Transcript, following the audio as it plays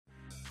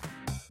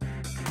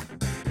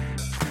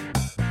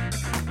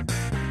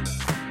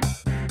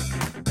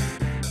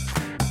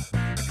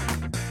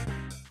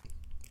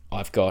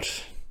I've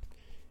got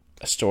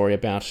a story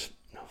about...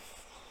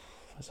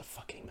 There's a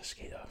fucking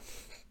mosquito.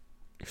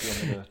 If you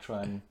want me to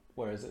try and...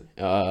 Where is it?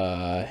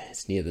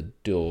 It's near the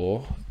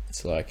door.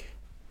 It's like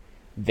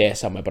there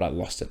somewhere, but I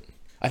lost it.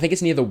 I think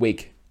it's near the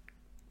wig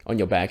on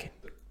your bag.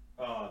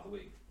 The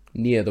wig.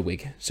 Near the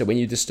wig. So when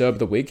you disturb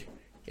the wig,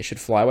 it should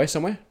fly away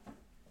somewhere.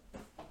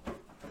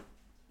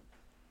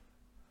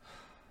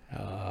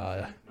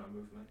 No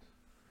movement.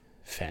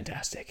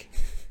 Fantastic.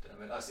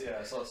 Damn it.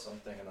 I saw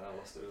something and then I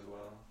lost it as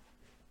well.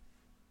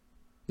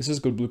 This is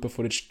good blooper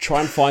footage. Try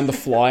and find the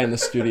fly in the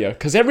studio,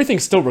 because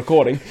everything's still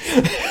recording.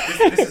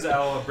 This is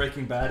our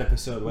Breaking Bad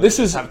episode. Where This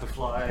we is have the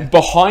fly.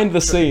 behind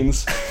the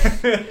scenes.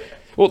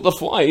 Well, The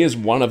Fly is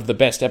one of the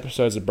best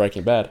episodes of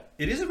Breaking Bad.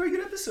 It is a very good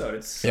episode.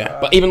 It's,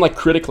 But even like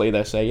critically,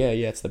 they say,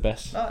 yeah, it's the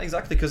best. No,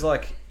 exactly, because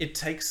like it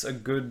takes a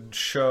good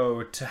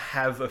show to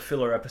have a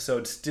filler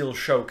episode still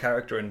show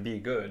character and be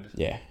good.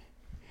 Yeah.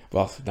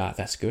 Well,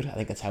 that's good. I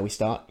think that's how we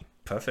start.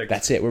 Perfect.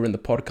 That's it. We're in the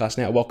podcast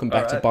now. Welcome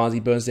back to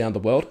Barnzey Burns Down the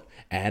World.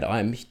 And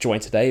I'm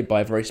joined today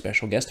by a very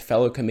special guest,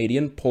 fellow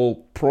comedian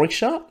Paul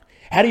Proichat.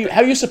 How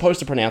are you supposed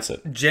to pronounce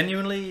it?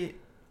 Genuinely,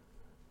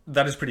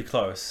 that is pretty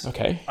close.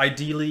 Okay.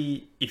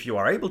 Ideally, if you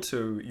are able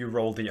to, you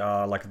roll the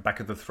R like the back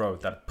of the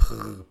throat. That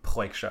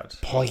Proichat.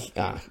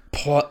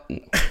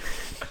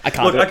 I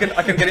can't. Look,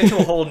 I can get into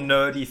a whole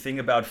nerdy thing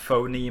about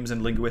phonemes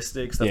and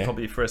linguistics. That's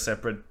probably for a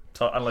separate.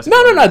 Unless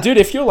No, dude.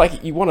 If you're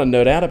like you want to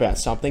nerd out about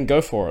something,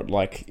 go for it.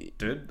 Like,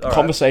 dude,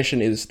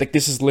 conversation is like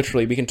this is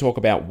literally we can talk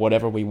about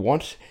whatever we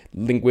want.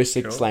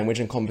 Linguistics,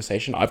 language, and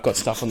conversation. I've got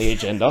stuff on the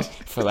agenda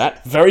for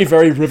that. Very,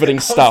 very riveting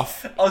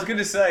stuff. I was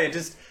gonna say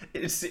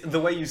it's the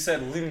way you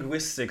said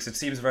linguistics. It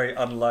seems very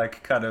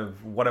unlike kind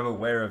of what I'm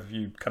aware of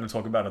you kind of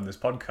talk about on this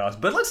podcast.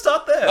 But let's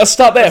start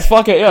there.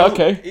 Fuck it. Yeah.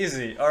 Okay.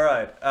 Easy. All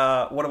right.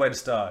 What a way to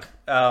start.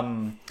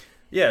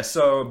 Yeah,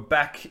 so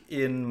back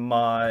in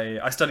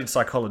I studied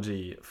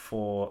psychology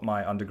for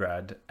my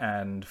undergrad,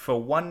 and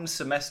for one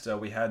semester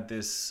we had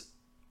this,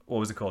 what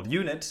was it called,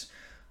 unit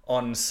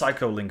on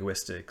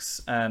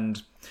psycholinguistics,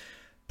 and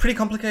pretty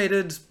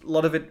complicated, a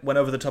lot of it went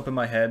over the top of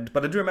my head,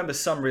 but I do remember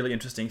some really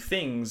interesting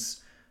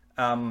things.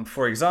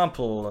 For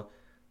example,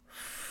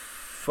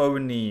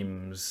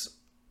 phonemes.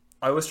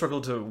 I always struggle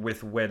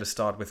with where to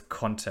start with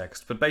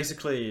context, but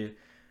basically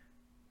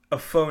a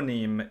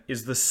phoneme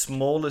is the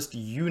smallest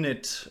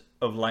unit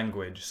of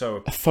language. So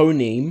a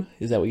phoneme,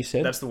 is that what you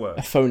said? That's the word.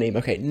 A phoneme.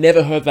 Okay,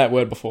 never heard that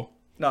word before.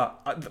 No,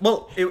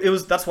 it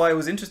was. That's why it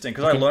was interesting,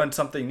 because I learned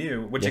something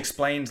new, which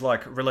explains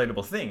like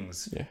relatable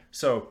things. Yeah.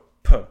 So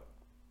p,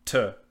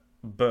 t,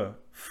 b,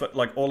 f,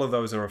 like all of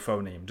those are a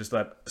phoneme, just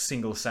that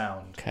single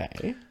sound.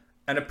 Okay.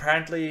 And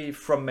apparently,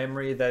 from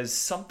memory, there's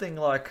something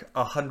like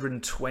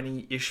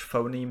 120-ish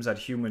phonemes that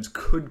humans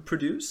could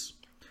produce.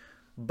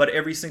 But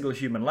every single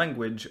human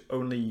language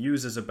only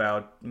uses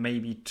about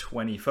maybe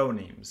 20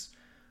 phonemes.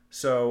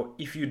 So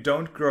if you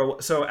don't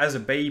so as a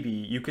baby,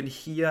 you can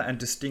hear and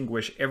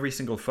distinguish every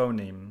single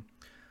phoneme.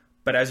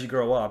 But as you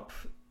grow up,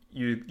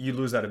 you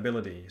lose that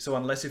ability. So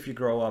unless if you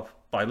grow up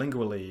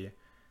bilingually,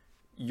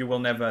 you will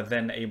never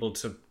then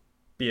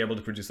be able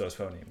to produce those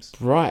phonemes.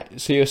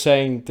 Right. So you're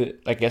saying that,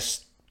 I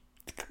guess,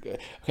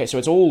 okay, so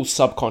it's all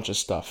subconscious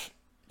stuff.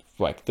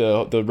 Like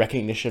the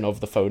recognition of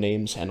the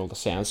phonemes and all the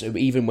sounds. So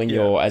even when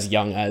you're as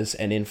young as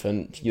an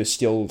infant, you're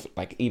still,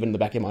 like, even in the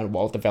back of your mind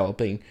while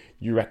developing,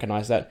 you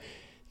recognize that.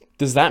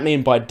 Does that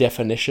mean by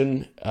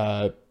definition,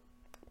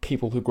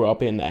 people who grow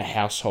up in a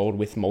household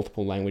with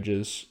multiple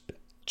languages,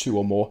 2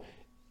 or more,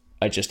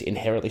 are just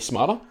inherently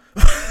smarter?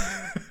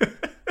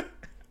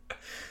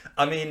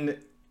 I mean,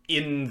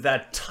 in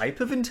that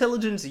type of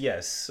intelligence,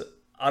 yes.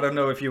 I don't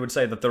know if you would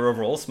say that they're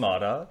overall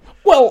smarter.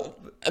 Well,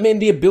 I mean,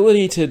 the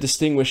ability to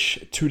distinguish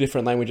 2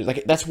 different languages,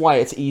 like, that's why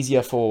it's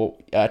easier for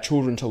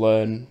children to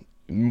learn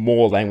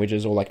more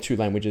languages, or like 2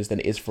 languages, than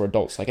it is for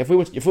adults. Like, if we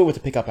were to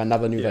pick up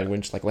another new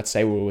language, like let's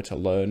say we were to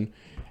learn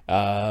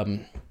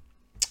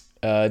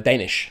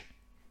Danish.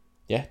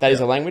 Yeah, that is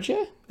a language.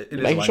 Yeah, it is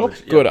making a sure.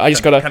 language. Good. I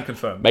just gotta can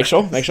confirm. Make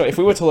sure. If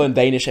we were to learn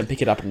Danish and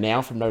pick it up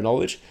now from no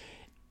knowledge,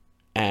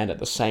 and at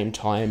the same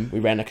time we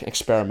ran an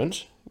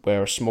experiment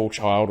where a small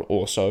child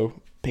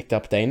also picked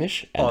up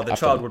Danish. And the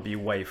child would be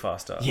way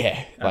faster.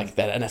 Yeah, like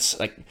that, and it's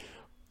like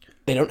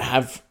they don't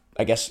have,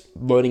 I guess,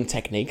 learning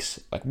techniques.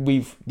 Like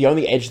the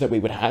only edge that we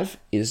would have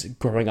is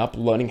growing up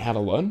learning how to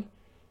learn.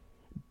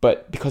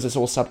 But because it's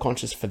all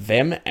subconscious for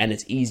them and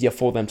it's easier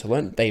for them to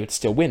learn, they would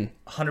still win.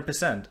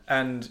 100%.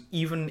 And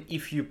even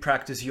if you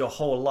practice your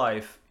whole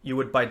life, you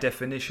would by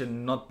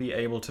definition not be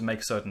able to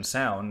make certain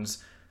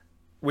sounds,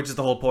 which is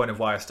the whole point of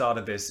why I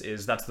started this,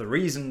 is that's the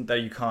reason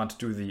that you can't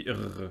do the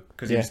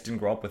because you just didn't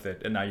grow up with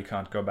it, and now you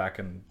can't go back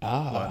and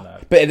learn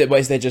that. But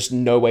is there just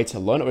no way to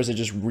learn, or is it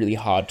just really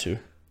hard to?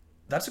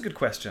 That's a good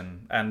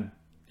question. And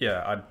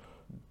yeah, I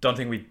don't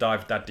think we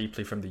dived that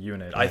deeply from the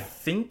unit. I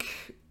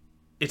think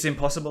it's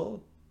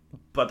impossible,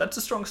 but that's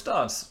a strong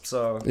stance.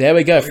 So there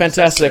we go.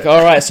 Fantastic.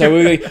 All right, so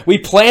we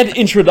planned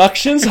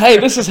introductions. Hey,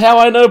 this is how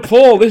I know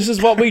Paul. This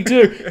is what we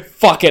do.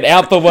 Fuck it,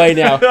 out the way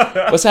now.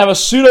 Let's have a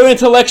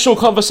pseudo-intellectual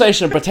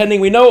conversation, pretending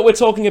we know what we're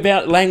talking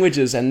about,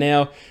 languages, and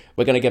now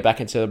we're going to get back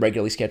into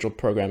regularly scheduled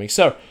programming.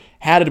 So,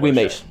 how did we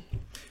meet?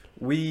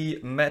 We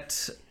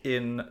met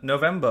in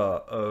November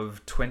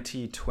of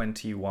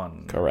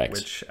 2021. Correct.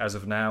 Which, as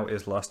of now,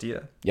 is last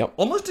year. Yep.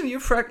 Almost a year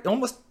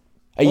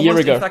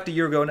ago. In fact, a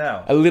year ago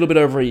now. A little bit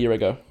over a year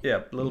ago.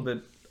 Yeah, a little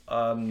bit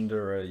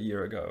under a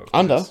year ago.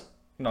 Under?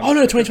 No,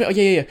 2020. Oh,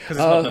 yeah. Because it's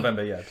not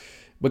November yet.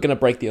 We're going to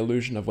break the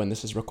illusion of when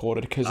this is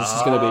recorded, because this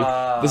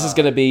is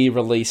going to be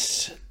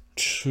released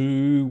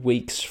 2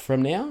 weeks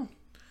from now,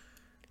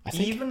 I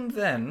think. Even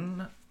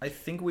then, I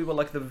think we were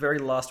like the very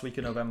last week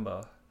in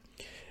November.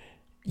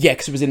 Yeah,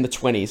 because it was in the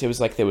 20s. It was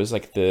like, there was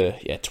like the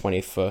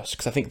 21st.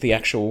 Because I think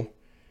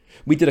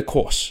we did a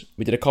course.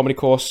 We did a comedy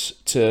course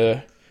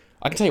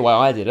I can tell you why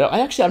I did it.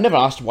 I've never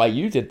asked why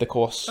you did the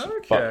course.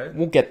 Okay. But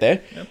we'll get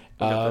there. Yep,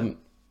 we'll get there.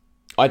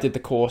 I did the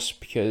course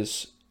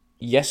because,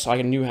 yes,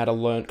 I knew how to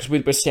learn. Because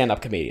we're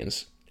stand-up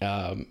comedians.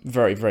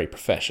 Very, very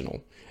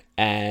professional.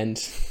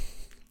 And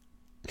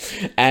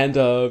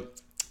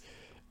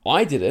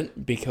I did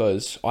it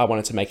because I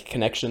wanted to make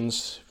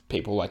connections,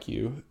 people like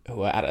you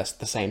who are at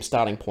the same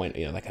starting point,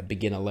 like a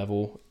beginner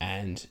level,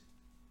 and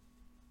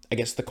I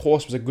guess the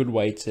course was a good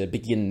way to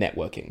begin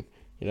networking,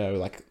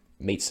 like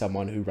meet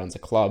someone who runs a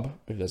club,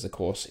 who does the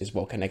course, is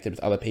well connected with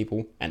other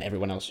people and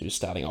everyone else who's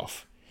starting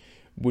off.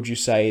 Would you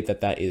say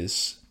that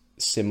is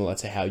similar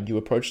to how you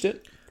approached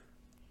it?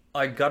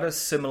 I got a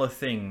similar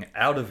thing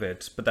out of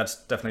it, but that's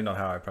definitely not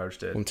how I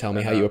approached it. Well, tell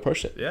me how you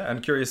approached it. Yeah,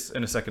 I'm curious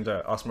in a second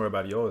to ask more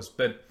about yours,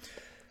 but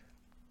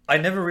I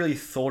never really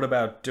thought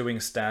about doing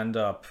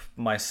stand-up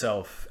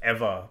myself,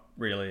 ever,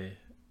 really.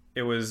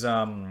 It was,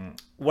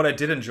 what I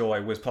did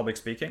enjoy was public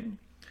speaking.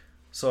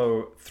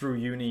 So through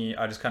uni,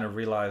 I just kind of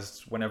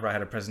realized whenever I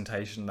had a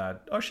presentation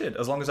that, oh shit,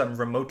 as long as I'm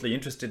remotely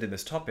interested in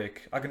this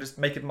topic, I can just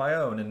make it my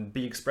own and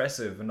be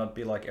expressive and not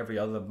be like every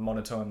other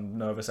monotone,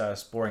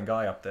 nervous-ass, boring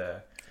guy up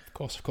there.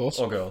 Of course.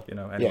 Or girl,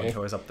 anyone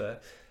who is up there.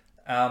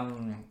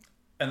 And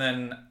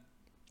then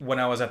when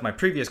I was at my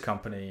previous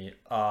company,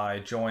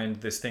 I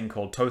joined this thing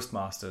called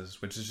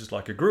Toastmasters, which is just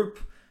like a group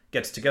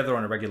gets together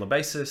on a regular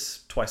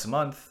basis, twice a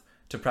month,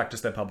 to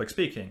practice their public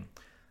speaking.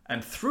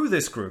 And through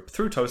this group,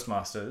 through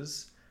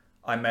Toastmasters,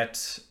 I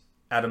met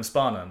Adam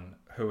Sparnan,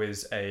 who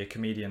is a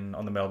comedian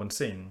on the Melbourne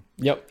scene.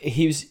 Yep,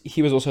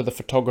 he was also the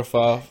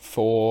photographer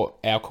for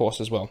our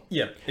course as well.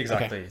 Yeah,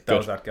 exactly. Okay, that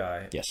was that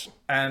guy. Yes.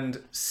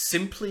 And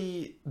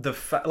simply the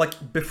fact,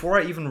 like, before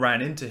I even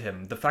ran into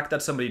him, the fact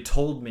that somebody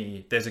told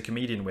me there's a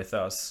comedian with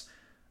us,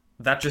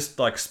 that just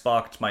like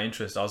sparked my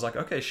interest. I was like,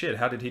 okay, shit,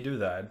 how did he do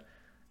that?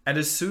 And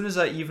as soon as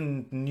I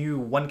even knew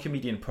one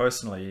comedian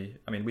personally,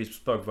 I mean, we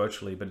spoke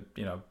virtually, but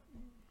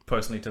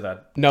personally to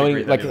that knowing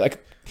degree,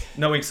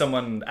 knowing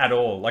someone at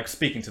all, like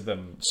speaking to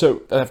them.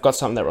 So I've got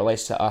something that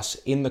relates to us.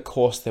 In the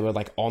course, there were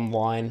like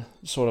online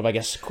sort of, I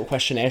guess,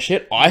 questionnaire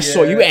shit. I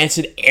saw you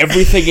answered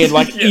everything in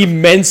like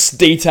immense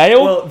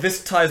detail. Well,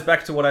 this ties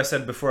back to what I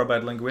said before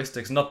about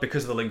linguistics, not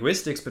because of the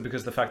linguistics, but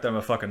because of the fact that I'm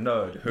a fucking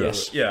nerd.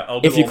 Yes. Yeah,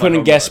 I'll do if you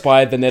couldn't guess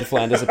by the Ned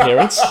Flanders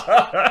appearance.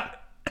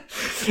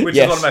 Which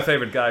is one of my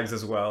favorite gags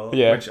as well.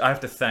 Yeah. Which I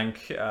have to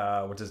thank,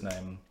 what's his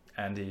name?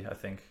 Andy, I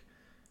think,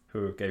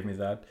 who gave me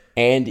that.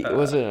 Andy,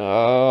 was it?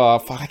 Oh,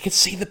 fuck, I could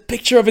see the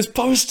picture of his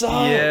poster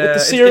with the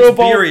cereal cereal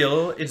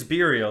bowl. It's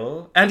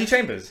Burial. Andy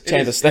Chambers.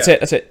 That's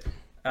it.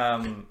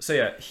 So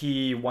yeah,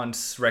 he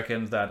once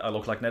reckoned that I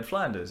look like Ned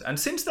Flanders. And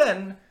since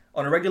then,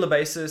 on a regular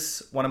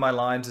basis, one of my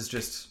lines is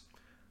just,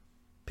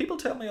 people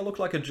tell me I look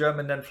like a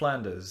German Ned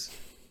Flanders.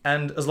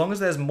 And as long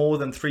as there's more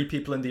than 3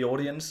 people in the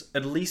audience,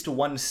 at least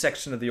one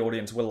section of the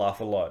audience will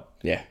laugh a lot.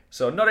 Yeah.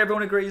 So not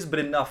everyone agrees, but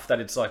enough that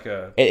it's like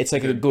a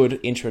good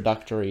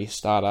introductory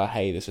starter.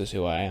 Hey, this is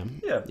who I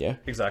am. Yeah.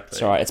 Exactly.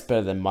 It's alright. It's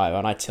better than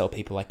when I tell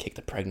people I kicked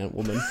a pregnant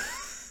woman.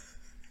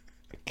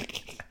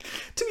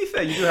 To be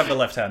fair, you do have the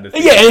left-handed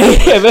thing.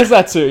 Yeah, there's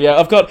that too. Yeah,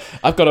 I've got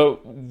to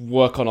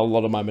work on a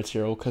lot of my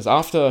material, because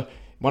after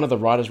one of the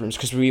writers' rooms,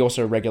 because we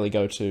also regularly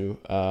go to,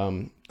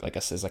 I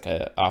guess there's like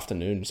a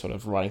afternoon sort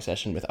of writing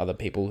session with other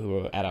people who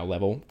are at our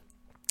level,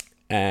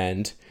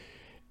 and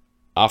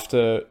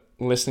after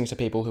listening to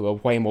people who are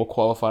way more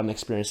qualified and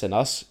experienced than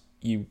us,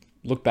 you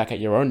look back at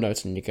your own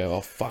notes and you go,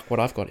 oh fuck, what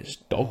I've got is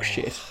dog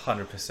shit.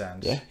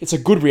 100%. Yeah, it's a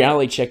good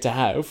reality check to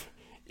have,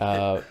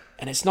 and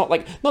it's not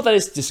that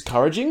it's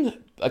discouraging,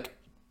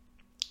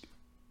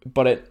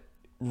 but it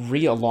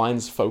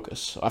realigns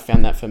focus. I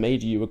found that for me.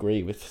 Do you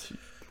agree with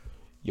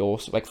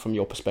yours, from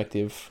your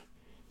perspective?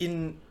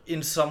 In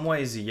some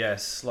ways,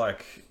 yes.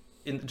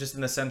 In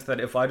the sense that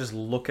if I just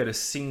look at a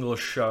single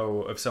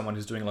show of someone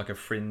who's doing like a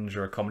fringe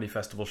or a comedy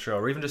festival show,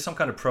 or even just some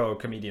kind of pro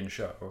comedian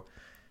show,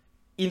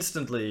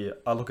 instantly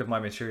I look at my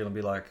material and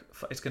be like,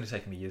 it's going to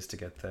take me years to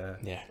get there.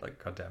 Yeah.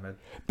 God damn it.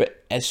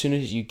 But as soon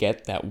as you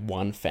get that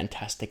one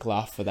fantastic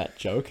laugh for that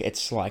joke,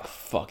 it's like,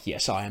 fuck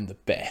yes, I am the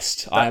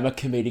best. I am a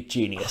comedic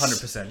genius.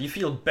 100%. You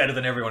feel better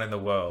than everyone in the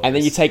world. And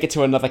then you take it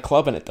to another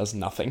club and it does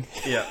nothing.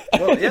 Yeah.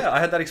 Well, yeah, I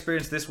had that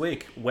experience this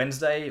week.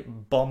 Wednesday,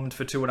 bombed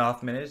for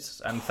 2.5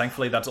 minutes. And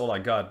thankfully that's all I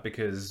got,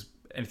 because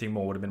anything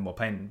more would have been more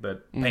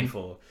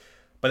painful.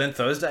 But then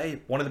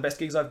Thursday, one of the best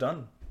gigs I've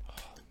done.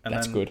 And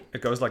That's then good.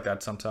 it goes like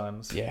that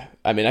sometimes. Yeah,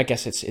 I mean, I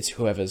guess it's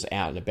whoever's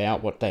out and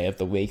about, what day of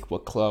the week,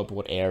 what club,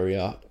 what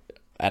area.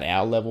 At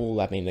our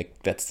level, I mean,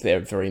 they're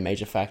very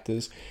major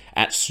factors.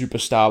 At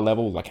superstar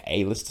level, like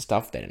A-list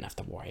stuff, they don't have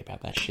to worry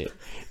about that shit.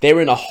 They're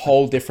in a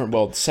whole different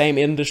world. Same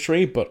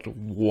industry, but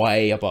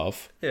way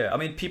above. Yeah, I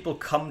mean, people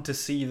come to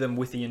see them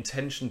with the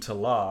intention to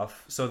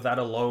laugh, so that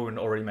alone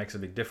already makes a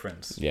big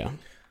difference. Yeah.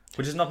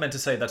 Which is not meant to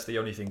say that's the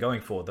only thing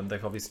going for them.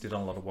 They've obviously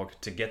done a lot of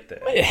work to get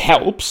there. It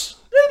helps.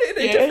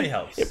 It definitely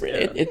helps.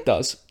 It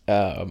does.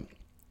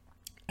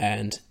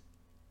 And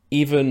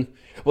even...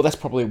 Well, that's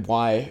probably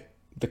why...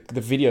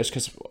 The videos,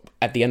 because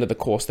at the end of the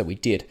course that we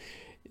did,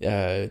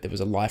 there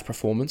was a live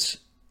performance,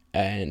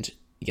 and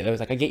it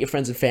was like, I get your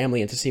friends and family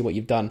and to see what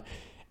you've done,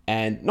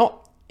 and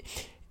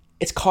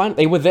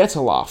they were there to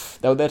laugh,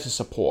 they were there to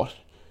support,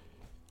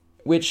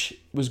 which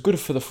was good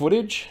for the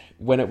footage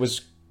when it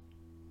was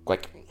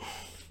like.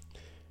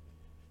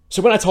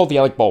 So when I told the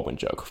Alec Baldwin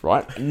joke,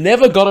 right,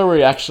 never got a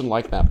reaction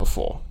like that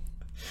before,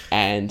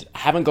 and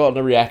haven't gotten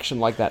a reaction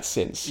like that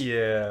since.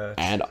 Yeah,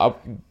 and I've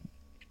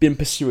been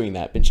pursuing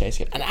that, been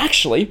chasing it. And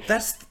actually...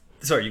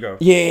 Sorry, you go.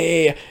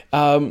 Yeah.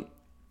 There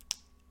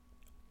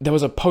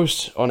was a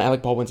post on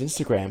Alec Baldwin's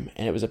Instagram,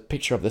 and it was a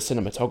picture of the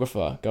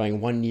cinematographer going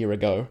 1 year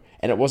ago.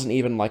 And it wasn't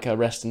even like a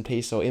rest in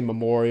peace or in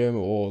memoriam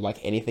or like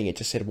anything. It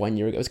just said 1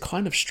 year ago. It was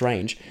kind of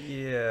strange.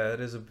 Yeah, it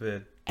is a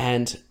bit.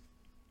 And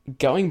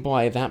going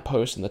by that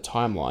post in the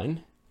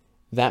timeline,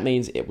 that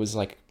means it was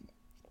like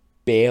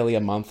barely a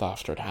month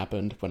after it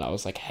happened when I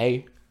was like,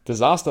 hey...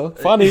 Disaster.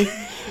 Funny.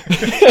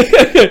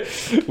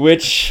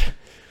 Which,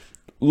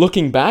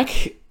 looking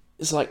back,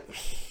 is like...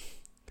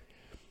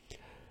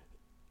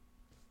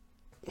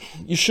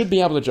 You should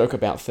be able to joke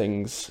about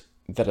things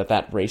that are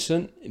that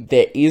recent.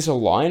 There is a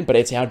line, but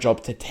it's our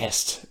job to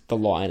test the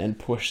line and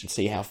push and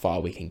see how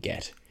far we can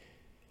get.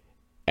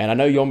 And I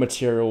know your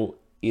material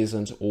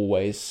isn't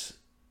always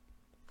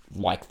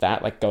like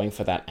that, like going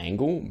for that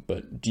angle,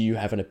 but do you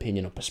have an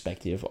opinion or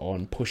perspective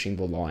on pushing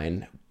the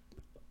line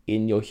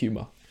in your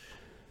humour?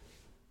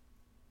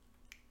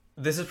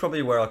 This is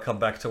probably where I'll come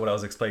back to what I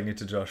was explaining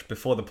to Josh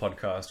before the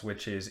podcast,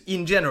 which is,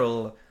 in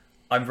general,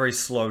 I'm very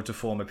slow to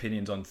form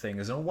opinions on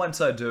things. And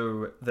once I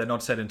do, they're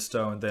not set in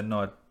stone. They're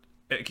not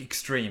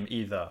extreme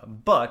either.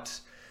 But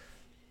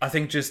I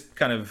think just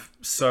kind of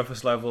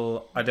surface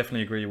level, I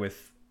definitely agree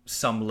with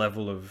some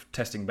level of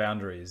testing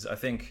boundaries. I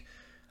think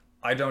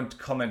I don't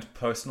comment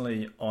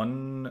personally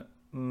on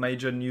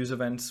major news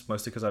events,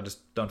 mostly because I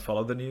just don't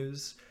follow the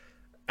news.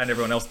 And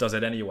everyone else does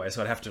it anyway,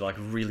 so I'd have to like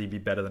really be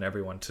better than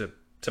everyone to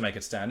make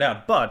it stand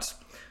out. But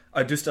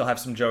I do still have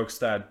some jokes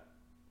that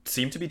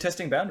seem to be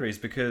testing boundaries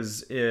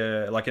because,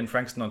 like in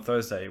Frankston on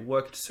Thursday, it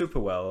worked super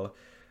well.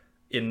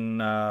 In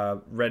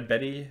Red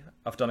Betty,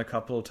 I've done a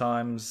couple of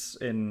times.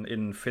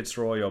 In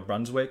Fitzroy or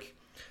Brunswick,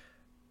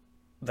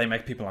 they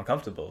make people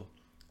uncomfortable.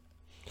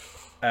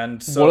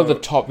 And so, what are the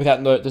top,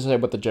 without doesn't know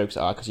what the jokes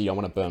are because you don't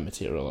want to burn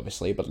material,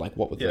 obviously, but like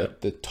what were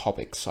the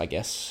topics, I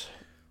guess?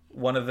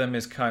 One of them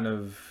is kind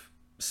of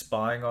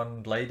spying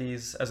on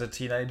ladies as a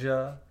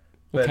teenager.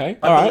 But okay,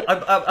 alright.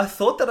 I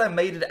thought that I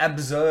made it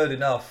absurd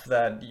enough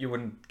that you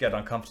wouldn't get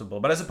uncomfortable.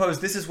 But I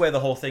suppose this is where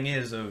the whole thing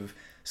is of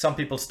some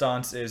people's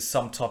stance is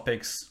some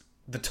topics,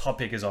 the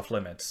topic is off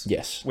limits.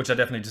 Yes. Which I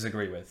definitely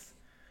disagree with.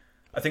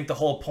 I think the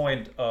whole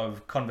point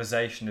of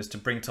conversation is to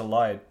bring to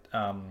light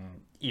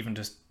even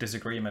just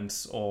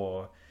disagreements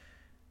or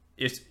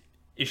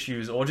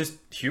issues or just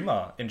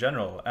humor in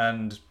general.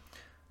 And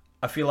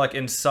I feel like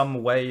in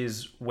some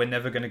ways we're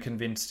never going to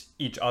convince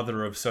each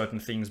other of certain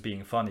things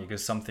being funny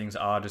because some things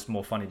are just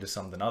more funny to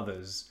some than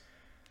others.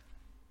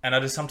 And I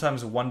just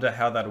sometimes wonder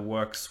how that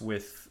works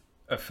with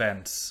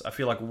offense. I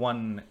feel like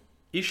one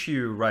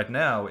issue right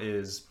now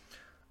is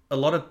a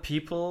lot of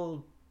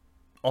people,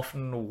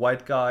 often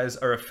white guys,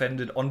 are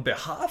offended on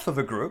behalf of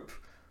a group,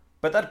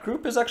 but that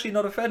group is actually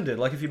not offended.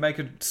 Like if you make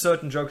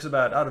certain jokes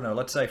about, I don't know,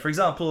 let's say, for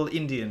example,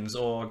 Indians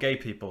or gay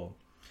people.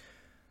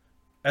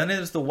 And then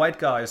there's the white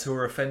guys who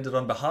are offended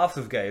on behalf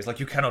of gays. Like,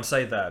 you cannot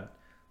say that.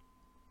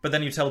 But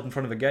then you tell it in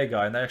front of a gay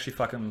guy and they actually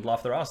fucking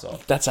laugh their ass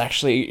off. That's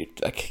actually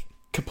like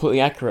completely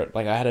accurate.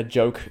 Like I had a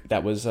joke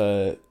that was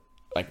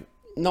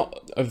not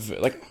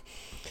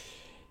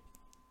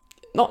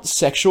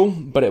sexual,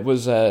 but it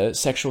was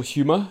sexual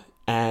humor,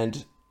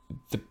 and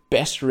the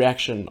best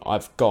reaction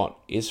I've got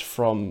is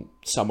from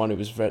someone who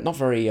was not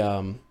very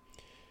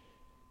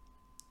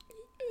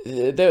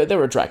they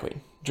were a drag queen.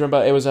 Do you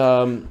remember? It was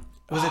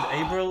Was it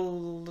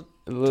April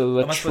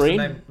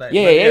Latrine?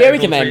 Yeah, we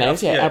can name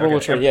names. Yeah, April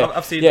Latrine. Yeah,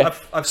 I've seen. Yeah.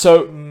 I've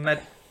so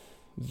met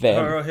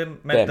them, her or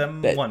him. Met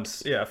them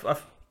once. Yeah.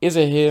 Is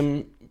a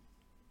him?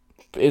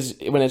 Is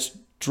when it's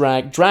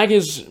drag. Drag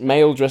is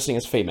male dressing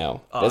as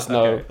female. There's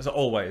no. So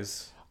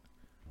always.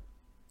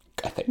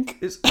 I think. I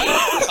guess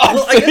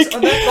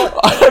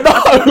I don't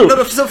know.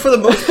 No, so for the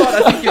most part,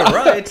 I think you're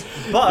right.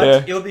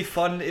 But it'll be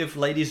fun if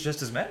ladies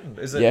dressed as men.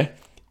 Is it? Yeah.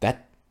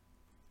 That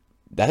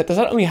does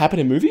that only happen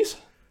in movies?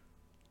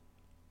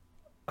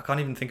 I can't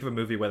even think of a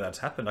movie where that's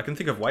happened. I can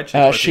think of White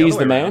Chicks. She's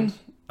the Man.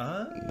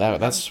 Ah.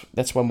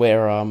 That's one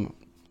where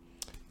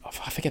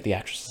I forget the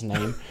actress's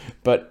name,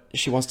 but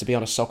she wants to be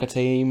on a soccer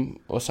team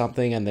or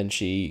something, and then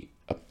she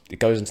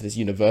goes into this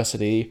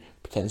university,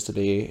 pretends to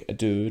be a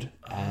dude,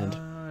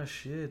 and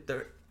shit.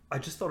 I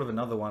just thought of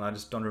another one. I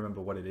just don't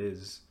remember what it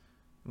is.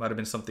 It might have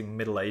been something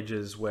Middle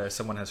Ages where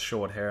someone has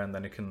short hair and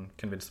then it can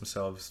convince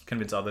others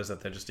that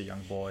they're just a young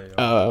boy.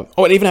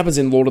 It even happens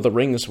in Lord of the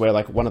Rings where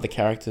like one of the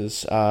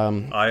characters.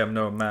 I am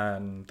no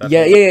man.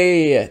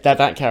 Yeah.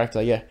 That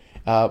character, yeah.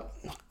 Not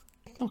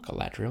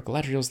Galadriel.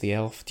 Galadriel's the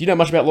elf. Do you know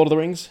much about Lord of the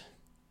Rings?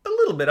 A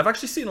little bit. I've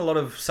actually seen a lot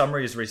of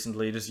summaries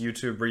recently, just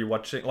YouTube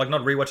rewatching, like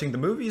not rewatching the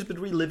movies, but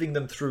reliving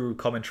them through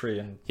commentary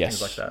and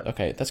things like that.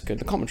 Okay, that's good.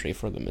 The commentary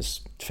for them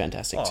is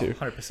fantastic too.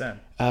 100%.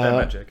 They're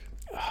magic.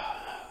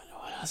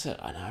 What is it?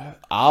 I know.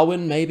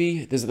 Arwen,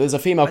 maybe? There's a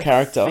female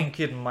character. I think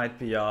it might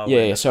be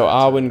Arwen. Yeah, so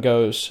Arwen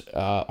goes,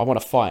 I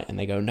want to fight. And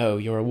they go, no,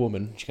 you're a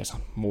woman. She goes,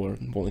 I'm more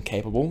than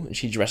capable. And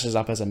she dresses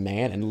up as a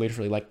man and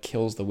literally like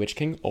kills the Witch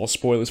King. All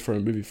spoilers for a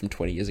movie from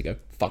 20 years ago.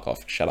 Fuck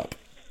off. Shut up.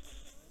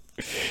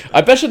 I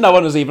bet you no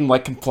one was even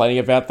like complaining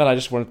about that. I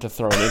just wanted to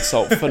throw an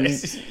insult for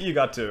you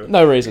got to.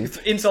 No reason.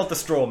 Insult the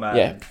straw man.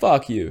 Yeah,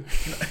 fuck you.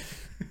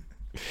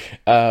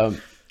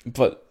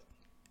 But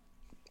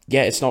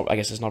yeah, I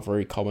guess it's not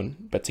very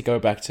common. But to go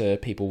back to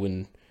people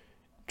in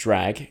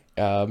drag,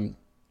 yeah,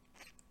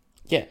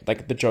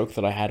 like the joke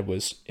that I had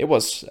was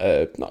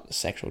not a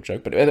sexual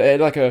joke, but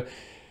like a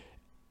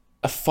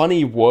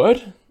funny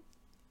word.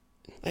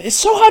 It's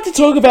so hard to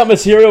talk about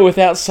material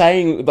without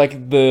saying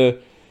like the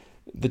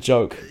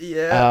joke.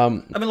 Yeah.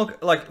 I mean,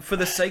 look, like for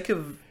the sake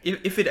of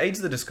if it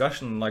aids the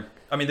discussion, like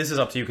I mean, this is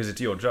up to you because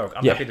it's your joke.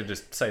 I'm happy to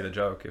just say the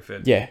joke if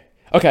it. Yeah.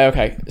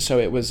 Okay. So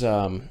it was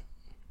the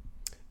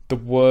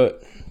word.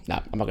 No,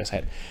 I'm not gonna say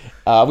it.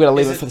 I'm gonna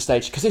leave it for the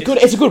stage because it's good.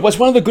 It's a good one. It's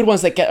one of the good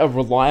ones that get a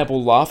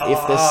reliable laugh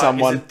if there's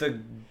someone. Is it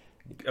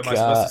am I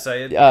supposed to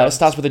say it? It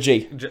starts with a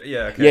G.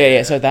 Yeah. Okay.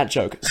 Yeah. So that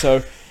joke.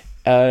 So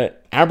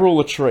Avril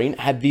Latrine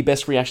had the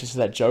best reactions to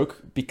that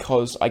joke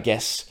because I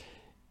guess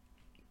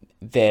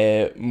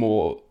they're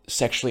more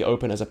sexually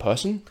open as a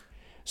person,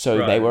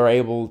 so they were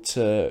able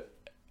to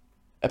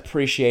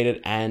appreciate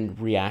it and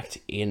react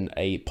in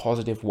a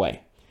positive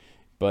way.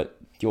 But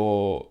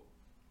your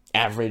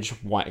average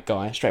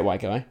straight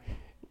white guy,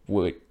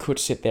 could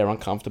sit there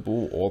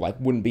uncomfortable or like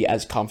wouldn't be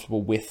as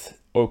comfortable with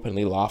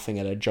openly laughing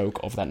at a joke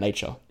of that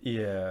nature.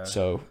 Yeah.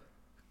 So,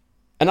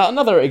 and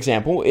another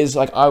example is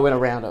like I went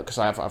around because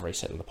I've already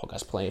said on the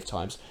podcast plenty of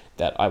times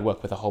that I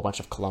work with a whole bunch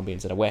of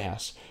Colombians at a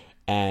warehouse,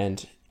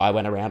 and I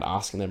went around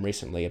asking them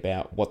recently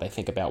about what they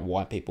think about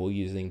white people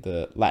using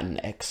the Latin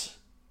X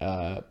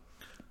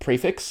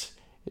prefix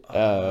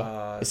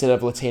instead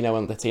of Latino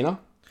and Latina.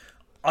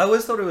 I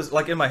always thought it was,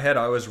 like in my head,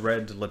 I always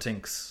read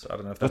Latinx. I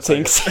don't know if that's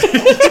Latinx.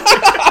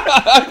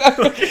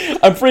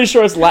 I'm pretty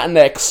sure it's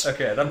Latinx.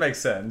 Okay, that makes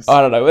sense.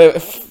 I don't know.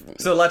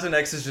 So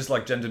Latinx is just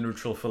like gender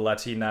neutral for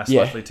Latina /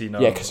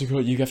 Latino. Yeah, because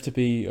you have to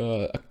be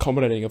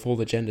accommodating of all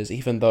the genders,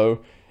 even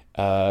though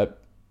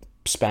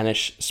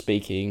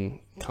Spanish-speaking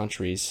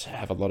countries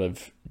have a lot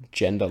of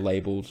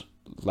gender-labeled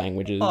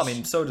languages. Oh, I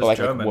mean, so does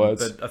German,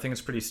 but I think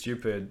it's pretty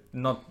stupid.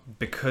 Not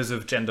because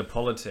of gender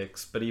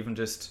politics, but even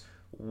just...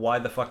 why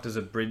the fuck does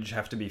a bridge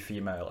have to be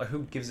female?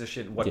 Who gives a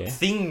shit what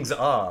things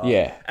are?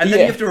 Yeah. And then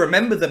you have to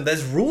remember them.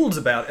 There's rules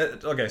about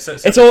it. Okay, so...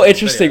 it's all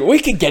interesting. We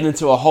could get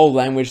into a whole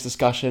language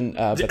discussion,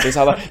 but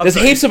there's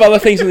heaps of other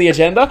things on the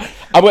agenda.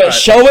 I'm going to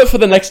shelve it for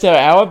the next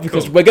hour,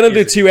 because we're going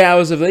to do 2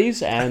 hours of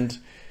these, and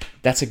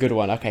that's a good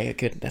one. Okay,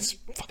 good. That's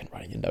fucking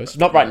right in your nose.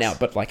 Not right now,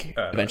 but like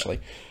eventually.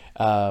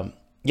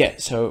 Yeah,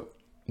 so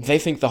they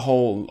think the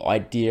whole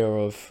idea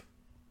of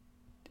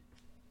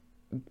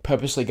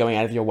purposely going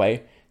out of your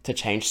way to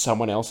change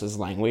someone else's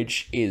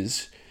language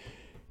is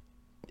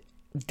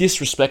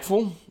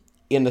disrespectful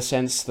in the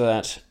sense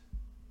that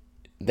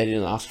they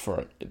didn't ask for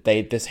it.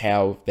 That's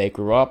how they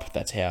grew up.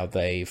 That's how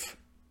they've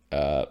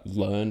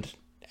learned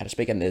how to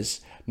speak, and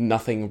there's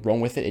nothing wrong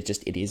with it.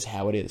 It is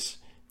how it is.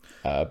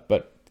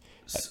 But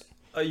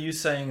are you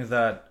saying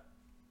that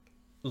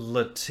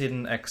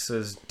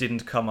Latinxers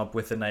didn't come up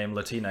with the name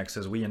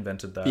Latinxers? We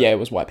invented that. Yeah, it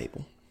was white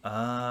people.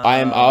 I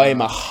am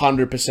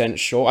 100%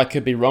 sure. I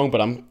could be wrong,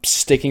 but I'm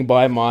sticking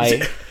by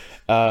my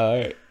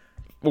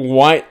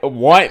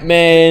white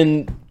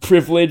man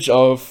privilege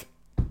of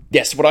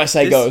yes, what I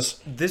say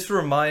goes. This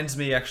reminds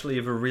me actually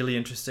of a really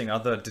interesting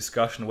other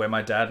discussion where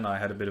my dad and I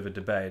had a bit of a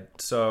debate.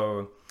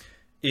 So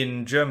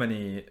in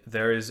Germany,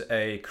 there is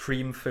a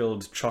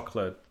cream-filled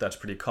chocolate that's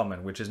pretty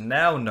common, which is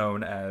now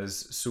known as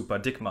Super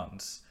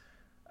Dickmanns,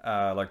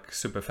 like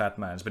Super Fat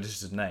Mans, but it's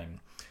just a name.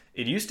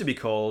 It used to be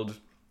called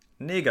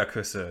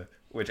Negerküsse,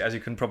 which, as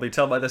you can probably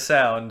tell by the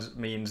sound,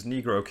 means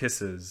Negro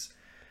kisses.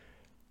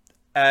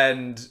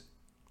 And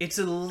it's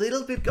a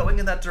little bit going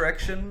in that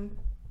direction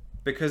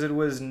because it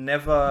was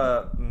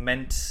never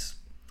meant...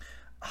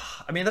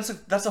 I mean,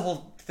 that's a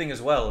whole thing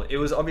as well. It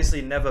was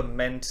obviously never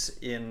meant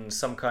in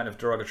some kind of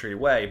derogatory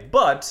way,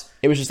 but...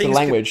 it was just the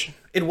language.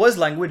 It was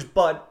language,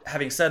 but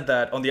having said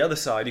that, on the other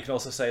side, you can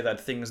also say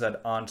that things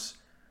that aren't...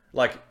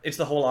 like, it's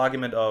the whole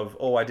argument of,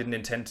 oh, I didn't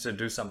intend to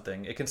do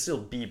something. It can still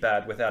be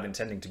bad without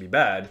intending to be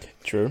bad.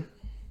 True.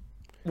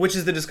 Which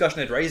is the discussion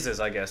it raises,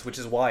 I guess, which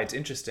is why it's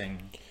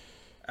interesting.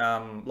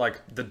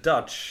 Like the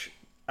Dutch,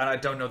 and I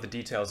don't know the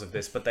details of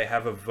this, but they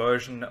have a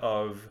version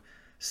of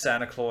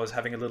Santa Claus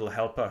having a little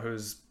helper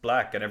who's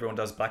black, and everyone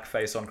does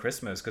blackface on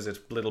Christmas because it's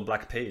Little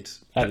Black Pete.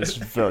 That is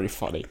very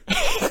funny.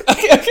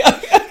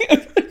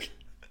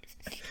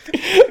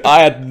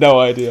 I had no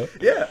idea.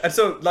 Yeah, and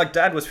so like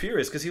Dad was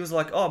furious because he was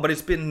like, "Oh, but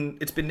it's been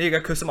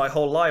Nigga Kusa my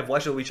whole life. Why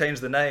should we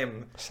change the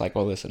name?" It's like,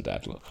 well, listen,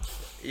 Dad, look.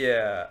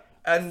 Yeah,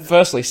 and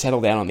Firstly,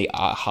 settle down on the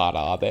hard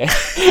R there.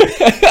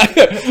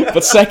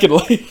 But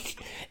secondly,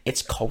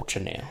 it's culture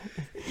now.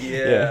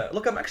 yeah,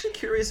 look, I'm actually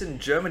curious in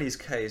Germany's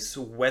case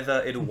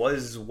whether it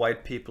was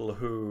white people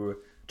who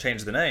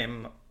changed the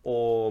name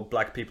or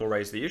black people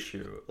raised the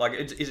issue. Like,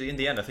 in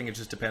the end, I think it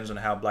just depends on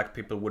how black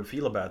people would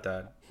feel about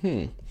that.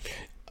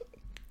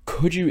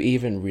 Could you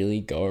even really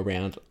go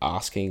around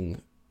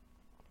asking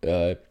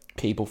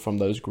people from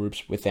those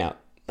groups without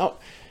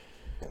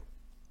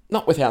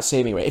not without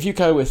seeming right? If you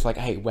go with like,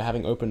 hey, we're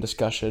having open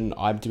discussion,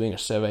 I'm doing a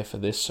survey for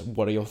this,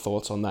 what are your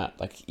thoughts on that?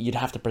 Like, you'd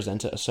have to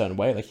present it a certain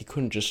way. Like, you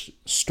couldn't just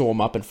storm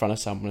up in front of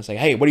someone and say,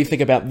 hey, what do you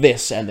think about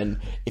this? And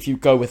then if you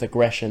go with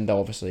aggression,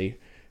 they'll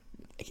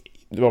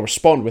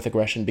respond with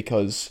aggression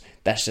because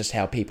that's just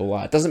how people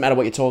are. It doesn't matter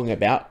what you're talking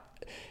about.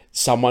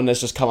 Someone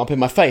has just come up in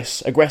my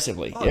face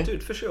aggressively. Oh, yeah?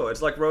 Dude, for sure.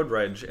 It's like road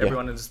rage.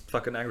 Everyone is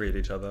fucking angry at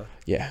each other.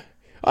 Yeah.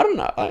 I don't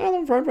know. I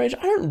love road rage.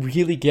 I don't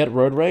really get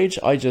road rage.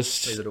 I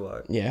just... Neither do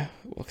I. Yeah.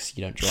 Well, 'cause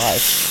you don't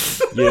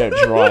drive. You don't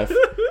drive.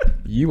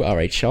 You are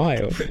a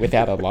child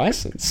without a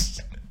license.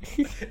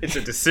 It's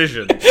a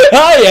decision.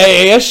 Oh,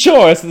 yeah,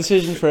 sure. It's a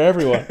decision for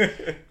everyone.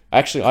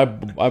 Actually,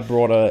 I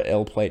brought a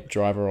L plate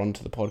driver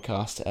onto the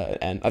podcast,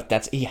 and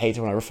he hates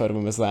when I refer to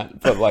him as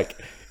that. But like,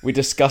 we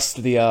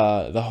discussed the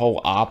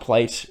whole R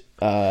plate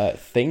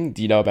thing.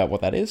 Do you know about what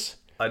that is?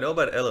 I know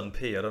about L and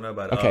P. I don't know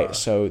about Okay, R.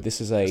 so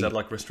this is a... Is that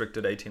like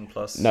restricted 18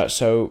 plus? No,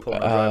 so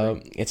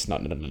driving? it's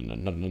not.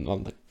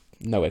 No,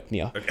 nowhere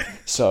near. Okay.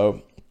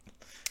 So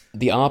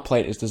the R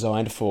plate is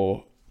designed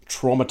for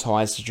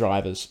traumatized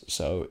drivers.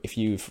 So if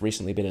you've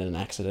recently been in an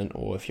accident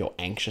or if you're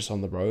anxious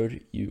on the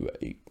road, you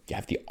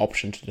have the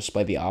option to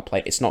display the R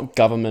plate. It's not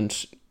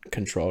government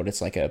controlled. It's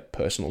like a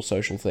personal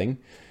social thing.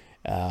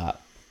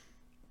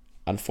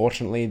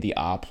 Unfortunately, the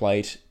R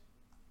plate,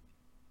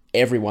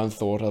 everyone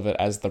thought of it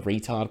as the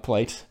retard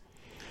plate.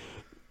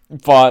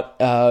 But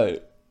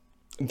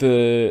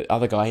the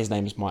other guy, his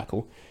name is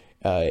Michael,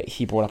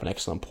 he brought up an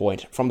excellent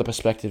point. From the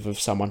perspective of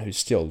someone who's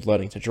still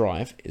learning to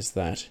drive, is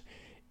that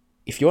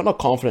if you're not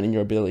confident in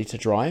your ability to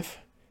drive,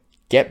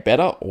 get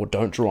better or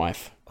don't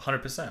drive.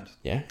 100%.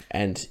 Yeah,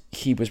 and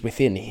he was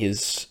within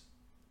his,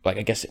 like,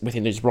 I guess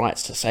within his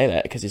rights to say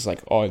that, because he's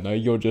like, oh no,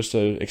 you're just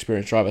an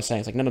experienced driver, saying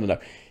it's like, no.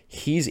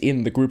 He's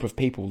in the group of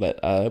people that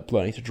are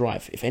learning to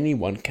drive. If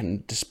anyone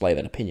can display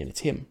that opinion,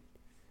 it's him.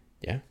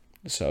 Yeah,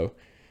 so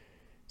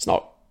it's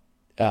not,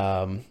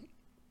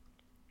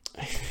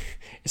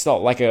 it's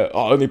not like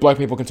only black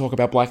people can talk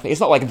about black things.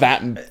 It's not like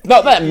that,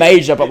 not that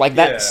major, but like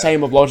that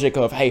same of logic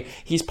of, hey,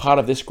 he's part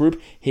of this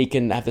group, he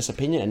can have this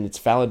opinion, and it's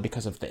valid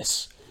because of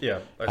this.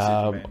 Yeah, I see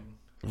what you mean.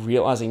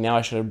 Realizing now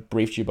I should have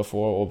briefed you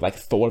before, or like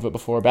thought of it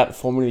before, about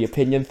forming the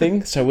opinion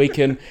thing, so we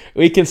can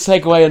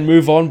segue and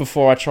move on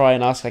before I try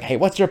and ask like, hey,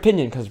 what's your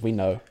opinion? Because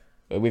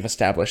we've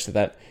established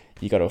that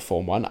you got to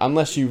form one,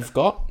 unless you've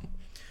got.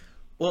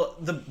 Well,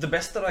 the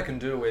best that I can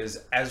do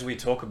is, as we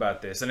talk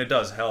about this, and it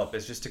does help,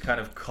 is just to kind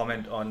of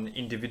comment on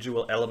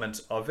individual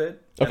elements of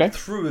it. Okay. And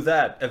through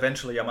that,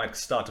 eventually I might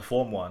start to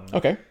form one.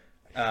 Okay.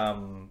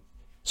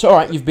 So, all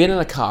right, you've been in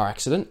a car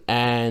accident,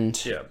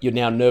 and you're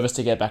now nervous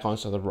to get back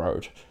onto the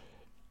road.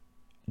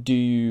 Do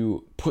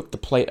you put the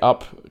plate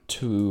up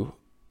to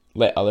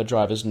let other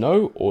drivers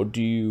know, or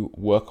do you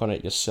work on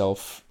it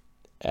yourself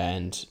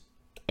and,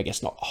 I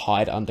guess, not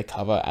hide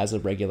undercover as a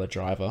regular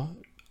driver?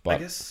 But I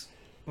guess,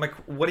 like,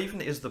 what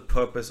even is the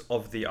purpose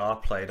of the R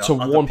plate? To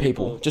warn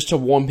people, just to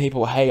warn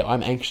people, hey,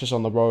 I'm anxious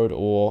on the road,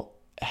 or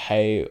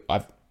hey,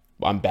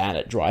 I'm bad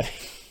at driving.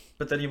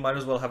 But then you might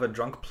as well have a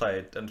drunk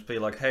plate and be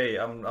like, hey,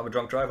 I'm a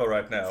drunk driver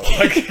right now.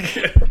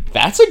 Like,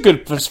 that's a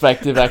good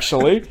perspective,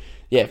 actually.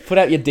 Yeah, put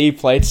out your D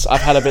plates.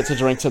 I've had a bit to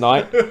drink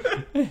tonight.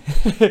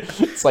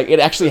 It's like, it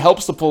actually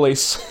helps the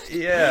police.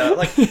 Yeah,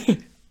 like,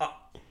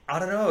 I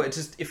don't know. It's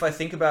just, if I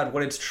think about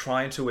what it's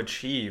trying to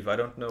achieve, I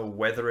don't know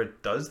whether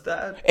it does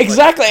that.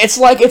 Exactly. It's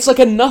like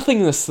a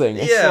nothingness thing.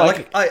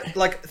 It's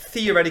like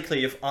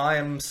theoretically, if I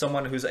am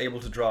someone who's able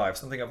to drive,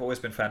 something I've always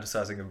been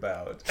fantasizing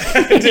about,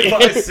 and if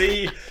I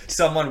see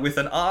someone with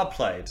an R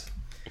plate,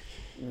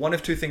 one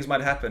of two things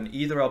might happen.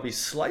 Either I'll be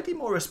slightly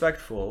more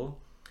respectful,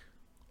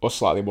 or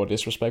slightly more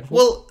disrespectful.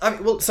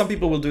 Well, some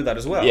people will do that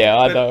as well. Yeah,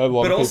 I know a lot of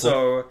people. But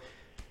also,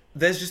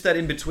 there's just that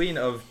in between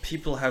of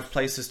people have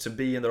places to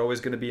be and they're always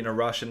going to be in a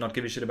rush and not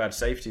give a shit about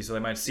safety. So they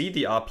might see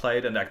the R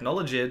plate and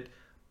acknowledge it,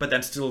 but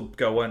then still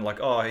go on like,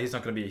 oh, he's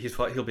not going to be,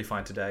 he'll be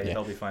fine today. Yeah.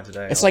 They'll be fine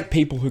today. It's like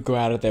people who go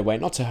out of their way,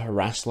 not to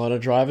harass a lot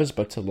of drivers,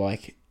 but to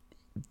like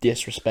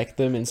disrespect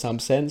them in some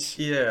sense.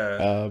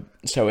 Yeah.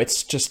 So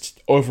it's just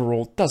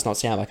overall does not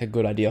sound like a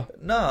good idea.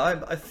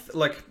 No,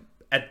 like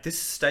At this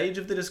stage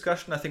of the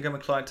discussion, I think I'm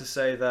inclined to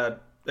say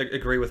that,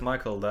 agree with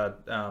Michael, that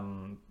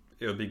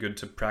it would be good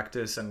to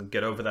practice and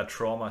get over that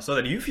trauma so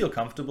that you feel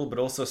comfortable, but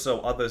also so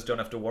others don't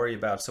have to worry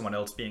about someone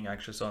else being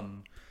anxious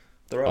on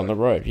the road. On the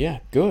road, yeah,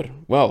 good.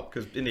 Well,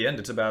 because in the end,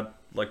 it's about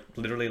like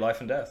literally life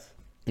and death.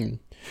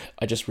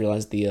 I just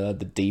realized the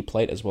D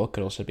plate as well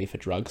could also be for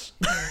drugs.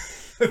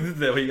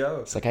 There we go.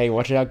 It's like, hey,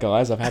 watch out,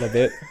 guys! I've had a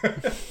bit.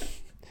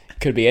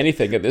 Could be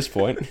anything at this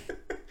point.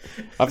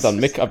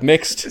 I've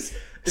mixed.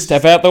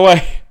 Step out the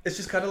way. It's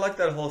just kind of like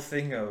that whole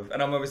thing of,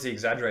 and I'm obviously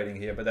exaggerating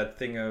here, but that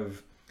thing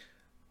of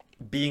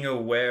being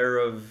aware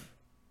of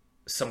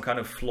some kind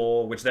of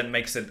flaw, which then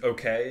makes it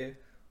okay,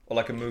 or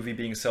like a movie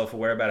being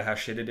self-aware about how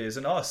shit it is,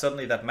 and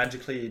suddenly that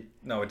magically,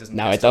 no, it doesn't.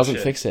 No, it doesn't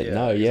fix it. Yeah,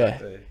 no,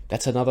 exactly. Yeah,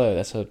 that's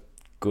a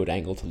good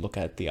angle to look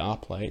at the R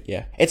plate.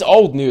 Yeah, it's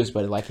old news,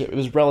 but like it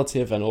was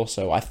relative, and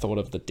also I thought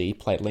of the D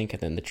plate link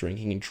and then the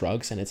drinking and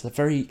drugs, and it's a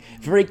very,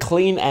 very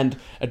clean and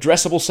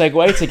addressable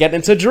segue to get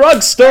into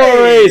drug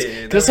stories.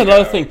 Hey, that's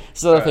another thing.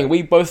 That's another thing.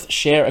 We both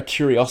share a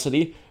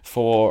curiosity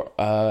for,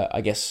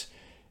 I guess,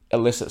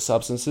 illicit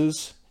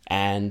substances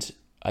and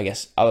I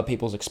guess other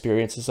people's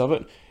experiences of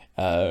it.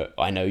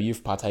 I know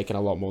you've partaken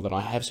a lot more than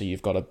I have, so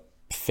you've got a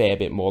fair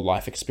bit more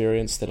life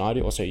experience than I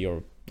do. Also,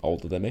 you're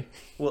older than me.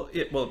 Well,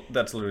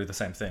 that's literally the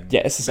same thing.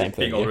 Yeah, it's the same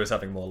thing. Being older is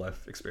having more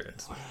life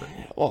experience. But,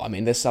 well, I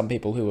mean, there's some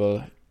people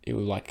who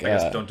like. I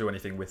guess don't do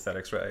anything with that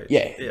extra age.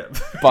 Yeah.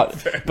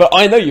 But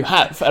I know you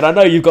have, and I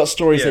know you've got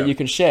stories that you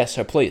can share.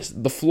 So please,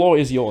 the floor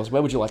is yours.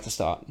 Where would you like to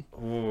start?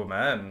 Oh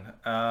man,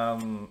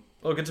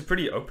 look, it's a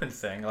pretty open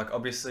thing. Like,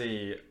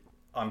 obviously,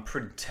 I'm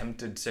pretty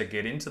tempted to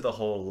get into the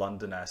whole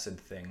London acid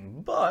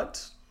thing,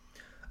 but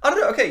I don't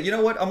know. Okay, you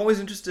know what? I'm always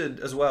interested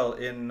as well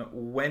in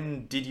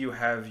when did you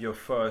have your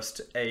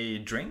first A,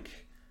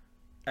 drink,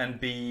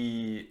 and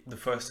B, the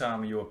first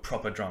time you were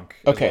proper drunk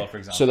as well, for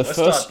example. So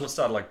let's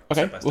start like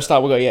okay, step by we'll step.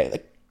 start. We'll go. Yeah,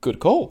 good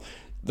call.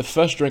 The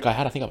first drink I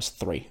had, I think I was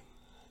 3.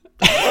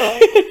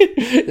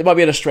 It might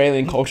be an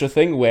Australian culture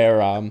thing where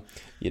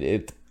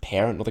the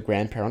parent or the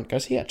grandparent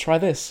goes, "Here, try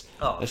this."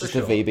 It's just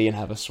a VB and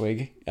have a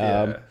swig.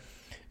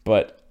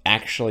 But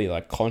actually,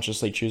 like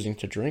consciously choosing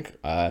to drink,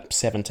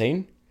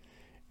 17.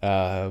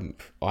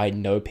 I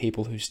know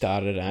people who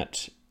started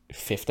at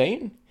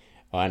 15.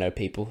 I know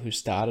people who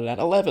started at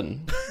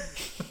 11.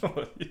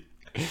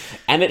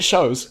 And it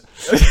shows.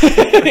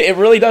 It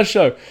really does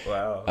show.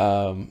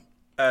 Wow.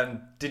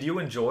 And did you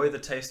enjoy the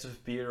taste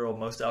of beer or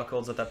most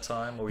alcohols at that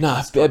time? Or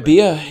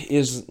beer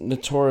is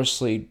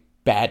notoriously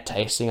bad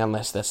tasting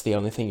unless that's the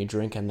only thing you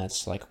drink and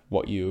that's like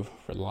what you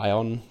rely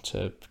on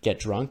to get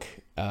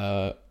drunk.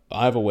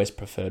 I've always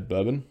preferred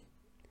bourbon.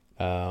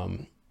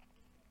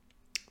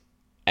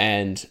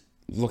 And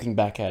looking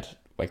back at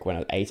like when I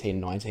was 18,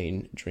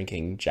 19,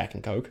 drinking Jack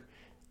and Coke,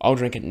 I'll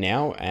drink it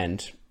now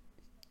and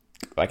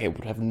like it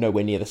would have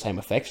nowhere near the same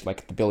effect,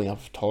 like the building up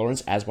of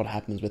tolerance as what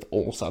happens with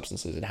all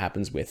substances. It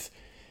happens with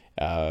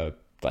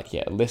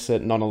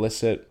illicit,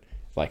 non-illicit,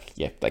 like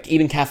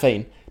even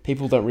caffeine.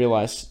 People don't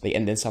realize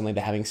and then suddenly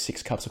they're having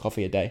 6 cups of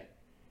coffee a day.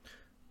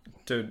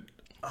 Dude,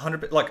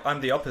 100%. Like,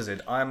 I'm the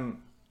opposite.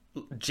 I'm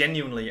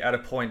genuinely at a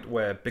point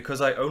where,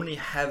 because I only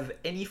have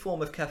any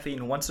form of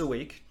caffeine once a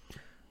week,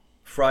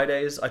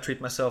 Fridays I treat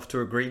myself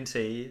to a green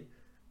tea,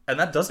 and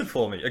that does it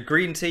for me. A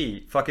green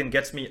tea fucking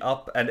gets me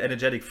up and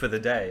energetic for the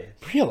day.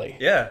 Really?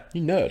 Yeah.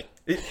 You nerd.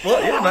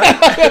 Well, yeah,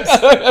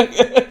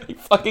 man. You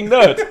fucking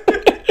nerd.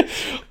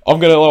 I'm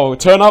gonna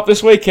turn up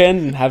this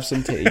weekend and have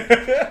some tea.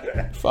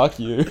 Fuck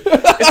you.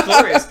 It's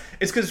glorious.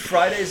 It's because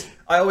Fridays,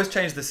 I always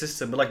change the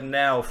system, but like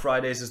now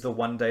Fridays is the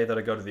one day that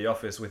I go to the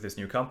office with this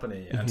new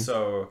company. And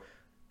so,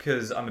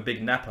 because I'm a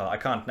big napper, I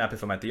can't nap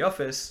if I'm at the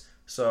office.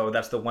 So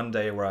that's the one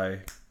day where I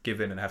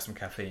give in and have some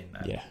caffeine.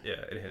 And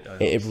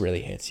it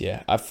really hits.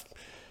 Yeah.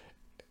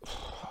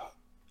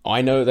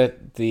 I know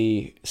that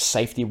the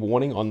safety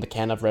warning on the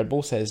can of Red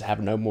Bull says have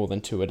no more than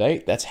 2 a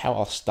day. That's how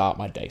I'll start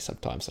my day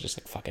sometimes. I just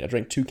like, fuck it. I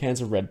drink 2 cans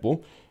of Red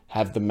Bull,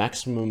 have the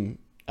maximum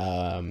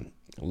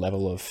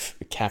level of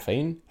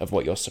caffeine of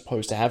what you're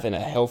supposed to have in a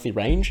healthy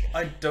range.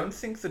 I don't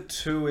think the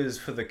 2 is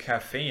for the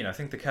caffeine. I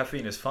think the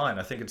caffeine is fine.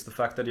 I think it's the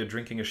fact that you're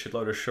drinking a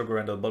shitload of sugar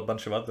and a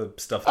bunch of other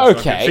stuff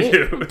that's not good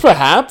for you.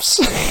 Perhaps.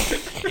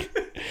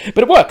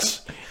 But it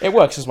works. It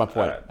works is my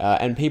point.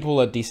 And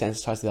people are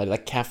desensitized to that.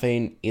 Like,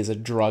 caffeine is a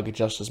drug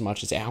just as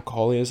much as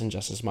alcohol is, and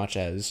just as much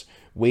as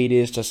weed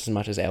is, just as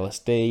much as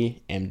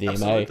LSD,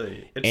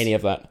 MDMA, any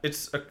of that.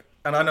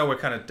 And I know we're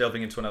kind of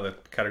delving into another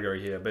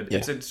category here, but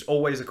it's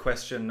always a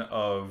question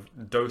of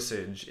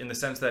dosage, in the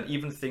sense that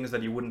even things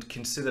that you wouldn't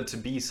consider to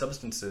be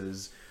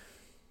substances,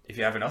 if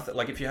you have enough,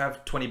 like if you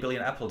have 20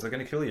 billion apples, they're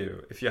going to kill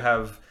you. If you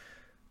have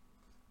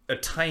a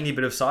tiny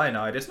bit of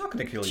cyanide, it's not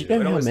going to kill you. Do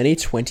you know how many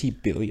 20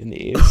 billion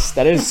is?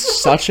 That is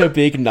such a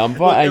big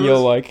number, and you're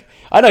like,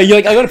 I know, you're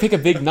like, I got to pick a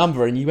big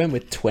number, and you went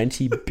with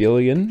 20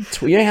 billion?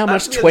 You know how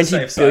much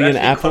 20 billion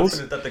apples?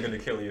 I'm confident that they're going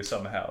to kill you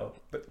somehow.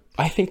 But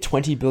I think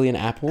 20 billion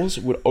apples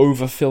would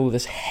overfill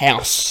this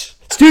house.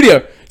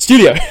 Studio!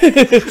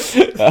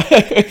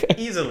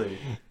 Easily.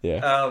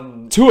 Yeah.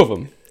 2 of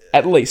them,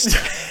 at least.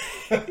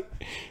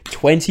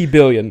 20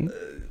 billion.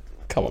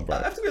 Come on, bro.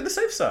 I have to be on the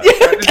safe side.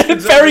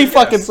 Very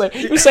fucking safe.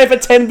 You're safe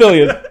at 10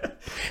 billion.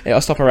 Yeah,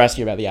 I'll stop harassing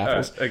you about the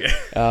apples.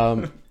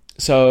 Okay.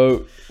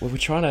 So we're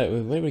trying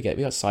to. Where did we get?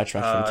 We got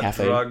sidetracked from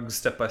caffeine. Drugs,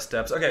 step by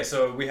steps. Okay,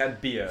 so we had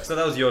beer. So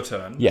that was your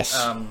turn. Yes.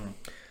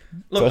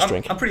 Look, First I'm,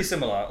 drink. I'm pretty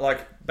similar.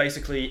 Like,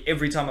 basically,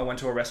 every time I went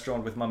to a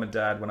restaurant with mum and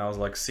dad when I was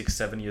like 6,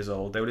 7 years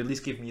old, they would at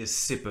least give me a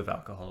sip of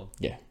alcohol.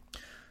 Yeah.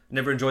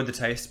 Never enjoyed the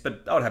taste,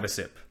 but I would have a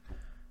sip.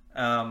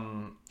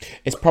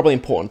 It's probably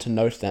important to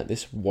note that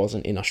this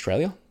wasn't in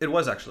Australia. It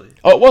was actually.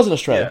 Oh, it was in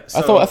Australia. Yeah,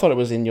 so- I thought it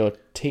was in your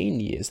teen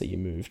years that you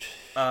moved.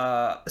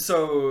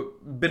 So,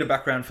 bit of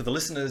background for the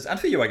listeners, and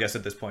for you, I guess,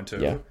 at this point too.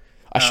 Yeah.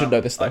 I should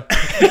know this though.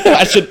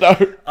 I should know.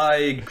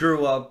 I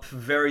grew up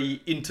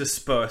very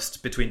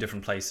interspersed between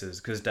different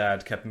places because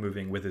dad kept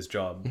moving with his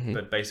job.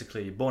 But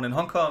basically, born in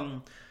Hong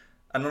Kong,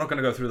 and I'm not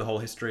going to go through the whole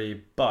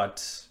history,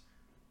 but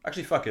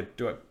actually, fuck it,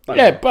 do it.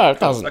 Yeah, but it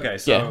doesn't. Okay,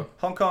 so yeah.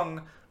 Hong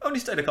Kong, only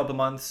stayed a couple of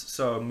months,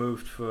 so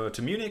moved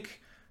to Munich,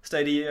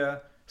 stayed a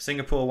year,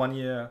 Singapore 1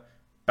 year,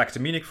 back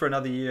to Munich for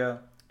another year,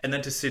 and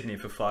then to Sydney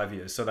for 5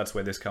 years. So that's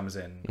where this comes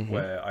in,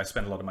 where I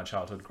spent a lot of my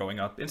childhood growing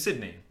up in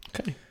Sydney.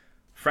 Okay.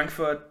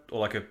 Frankfurt, or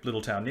like a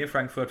little town near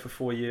Frankfurt for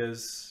 4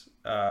 years.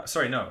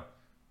 Sorry, no.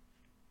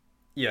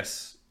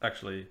 Yes,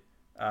 actually,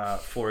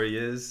 4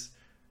 years.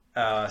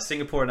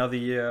 Singapore another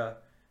year.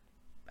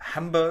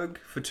 Hamburg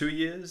for 2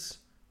 years.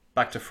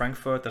 Back to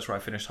Frankfurt, that's where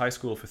I finished high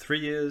school for 3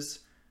 years.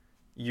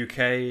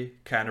 UK,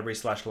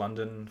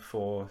 Canterbury/London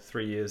for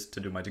 3 years to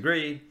do my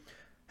degree.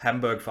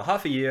 Hamburg for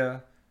half a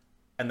year.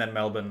 And then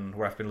Melbourne,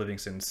 where I've been living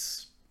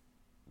since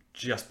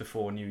just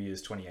before New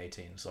Year's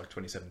 2018, so like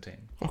 2017.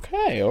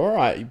 Okay, all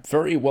right.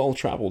 Very well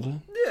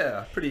traveled.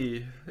 Yeah,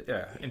 pretty,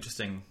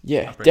 interesting.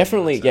 Yeah, upbringing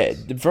definitely. in that Yeah,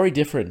 sense. very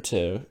different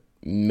to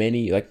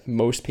many, like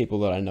most people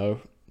that I know.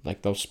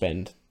 Like they've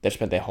spent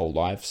their whole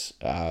lives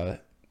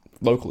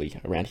locally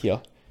around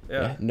here.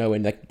 Yeah. Nowhere,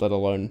 like, let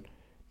alone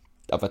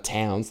other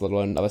towns, let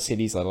alone other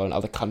cities, let alone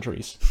other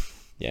countries.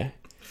 Yeah.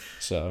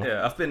 So.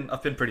 Yeah, I've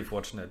been pretty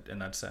fortunate in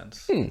that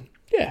sense.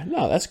 Yeah,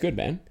 no, that's good,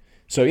 man.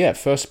 So yeah,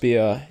 first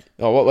beer.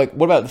 Oh, what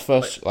about the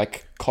first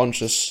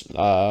conscious?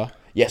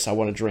 Yes, I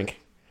want to drink.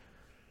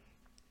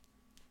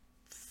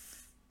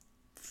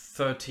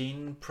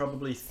 13,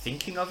 probably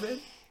thinking of it.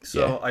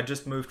 So Yeah. I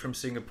just moved from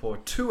Singapore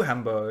to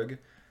Hamburg,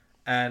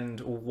 and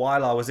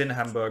while I was in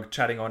Hamburg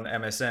chatting on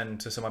MSN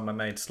to some of my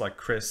mates like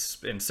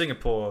Chris in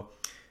Singapore,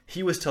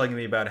 he was telling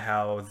me about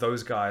how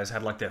those guys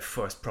had like their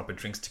first proper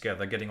drinks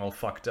together, getting all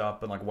fucked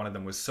up, and like one of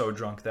them was so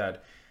drunk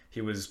that he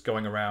was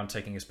going around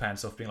taking his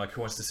pants off, being like, "Who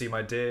wants to see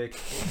my dick?"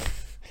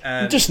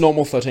 And Just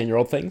normal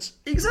 13-year-old things.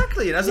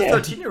 exactly. And as a Yeah.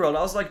 13-year-old,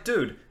 I was like,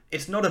 dude,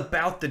 it's not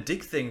about the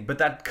dick thing, but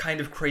that kind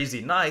of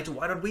crazy night,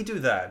 why don't we do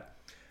that?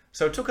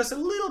 So it took us a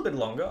little bit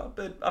longer,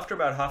 but after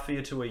about half a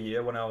year to a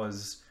year, when I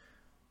was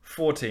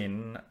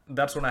 14,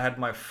 that's when I had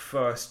my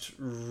first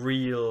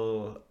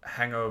real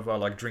hangover,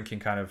 like drinking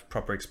kind of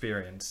proper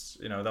experience.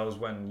 You know, that was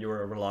when you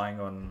were relying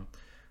on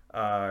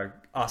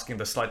asking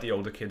the slightly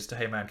older kids to,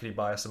 "Hey man, can you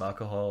buy us some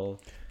alcohol?"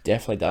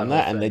 Definitely done And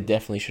that, all and they thing.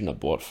 definitely shouldn't have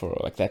bought for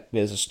like that.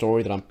 There's a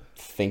story that I'm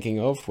thinking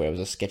of where it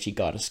was a sketchy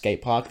guy at a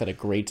skate park that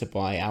agreed to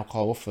buy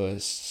alcohol for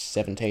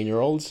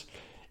 17-year-olds,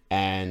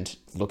 and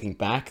looking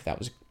back, that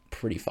was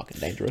pretty fucking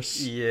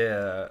dangerous.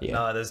 Yeah. Yeah.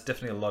 No, there's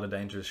definitely a lot of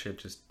dangerous shit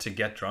just to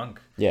get drunk.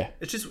 Yeah,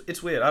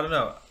 It's weird. I don't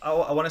know.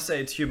 I want to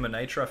say it's human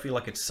nature. I feel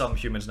like it's some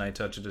humans'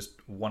 nature to just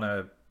want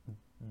to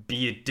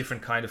be a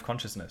different kind of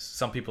consciousness.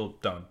 Some people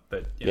don't,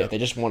 but you know. they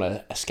just want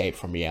to escape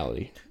from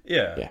reality.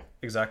 Yeah, Yeah.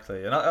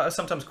 exactly. And I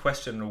sometimes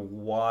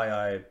question why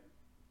I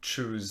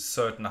choose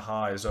certain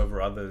highs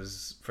over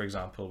others, for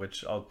example,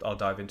 which I'll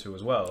dive into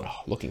as well.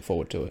 Oh, looking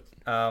forward to it.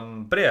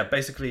 But yeah,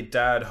 basically,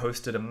 Dad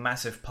hosted a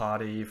massive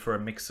party for a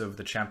mix of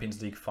the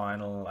Champions League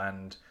final,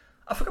 and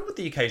I forgot what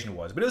the occasion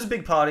was, but it was a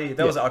big party.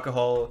 There was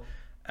alcohol,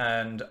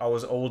 and I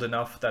was old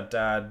enough that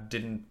Dad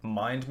didn't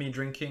mind me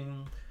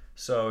drinking.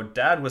 So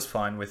Dad was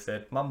fine with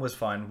it, Mum was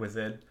fine with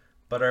it,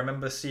 but I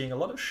remember seeing a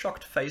lot of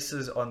shocked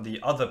faces on the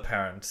other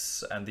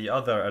parents and the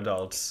other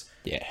adults.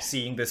 Yeah.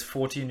 Seeing this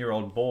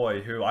 14-year-old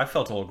boy who I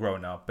felt all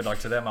grown up, but like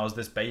to them I was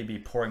this baby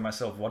pouring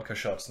myself vodka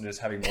shots and just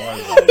having more of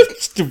them.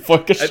 Still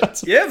vodka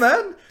shots. Yeah,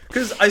 man.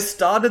 Because I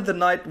started the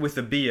night with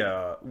a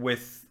beer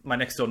with my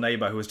next door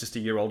neighbor who was just a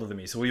year older than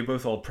me. So we were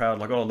both all proud,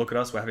 like, "Oh, look at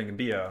us, we're having a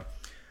beer."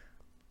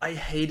 I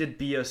hated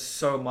beer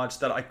so much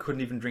that I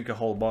couldn't even drink a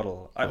whole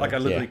bottle. I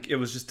literally, it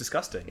was just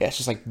disgusting. Yeah, it's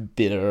just like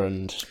bitter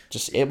and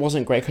just it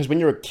wasn't great because when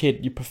you're a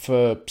kid, you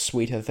prefer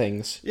sweeter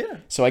things. Yeah.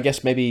 So I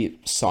guess maybe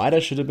cider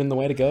should have been the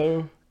way to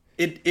go.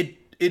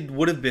 It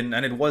would have been,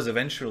 and it was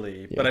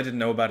eventually, but I didn't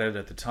know about it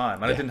at the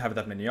time, and I didn't have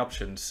that many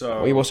options.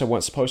 So We also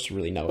weren't supposed to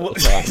really know at the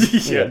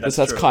time. Yeah, that's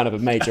true. kind of a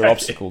major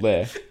obstacle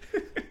there.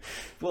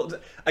 Well,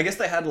 I guess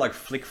they had like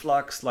Flick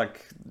Flux,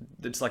 like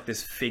it's like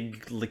this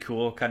fig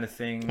liqueur kind of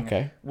thing.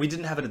 Okay. We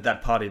didn't have it at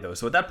that party though.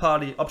 So at that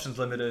party, options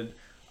limited,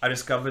 I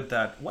discovered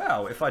that,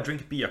 wow, if I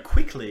drink beer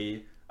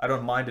quickly, I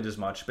don't mind it as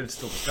much, but it's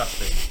still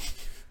disgusting.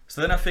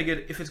 So then I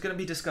figured if it's going to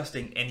be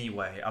disgusting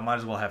anyway, I might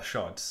as well have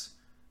shots,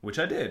 which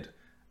I did.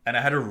 And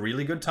I had a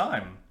really good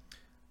time.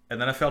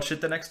 And then I felt shit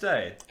the next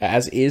day.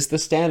 As is the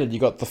standard. You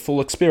got the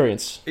full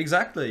experience.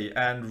 Exactly.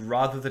 And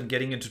rather than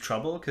getting into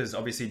trouble, because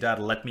obviously Dad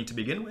let me to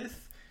begin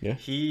with, Yeah.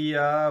 he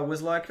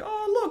was like,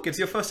 oh, look, it's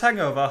your first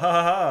hangover. Ha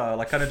ha ha.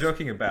 Like, kind of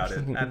joking about it.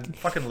 And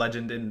fucking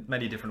legend in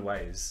many different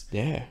ways.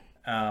 Yeah.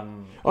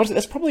 Honestly,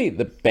 that's probably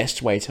the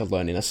best way to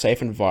learn in a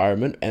safe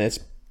environment, and it's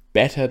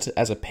better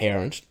as a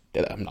parent.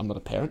 I'm not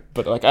a parent,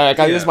 but like,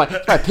 this is my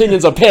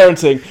opinions on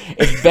parenting.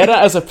 It's better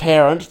as a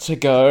parent to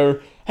go,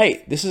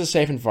 hey, this is a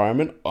safe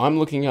environment. I'm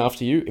looking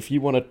after you. If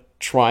you want to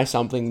try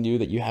something new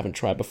that you haven't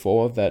tried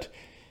before that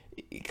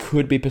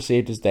could be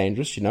perceived as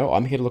dangerous,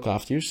 I'm here to look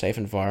after you. Safe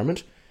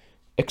environment.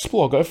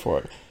 Explore. Go for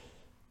it.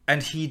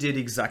 And he did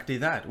exactly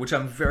that, which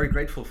I'm very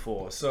grateful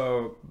for.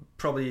 So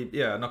probably,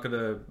 not going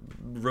to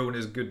ruin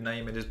his good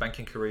name in his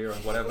banking career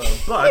and whatever.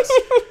 But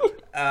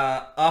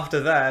after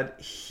that,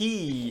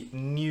 he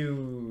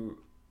knew...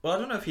 Well, I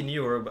don't know if he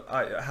knew or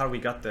how we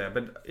got there.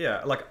 But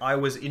yeah, like I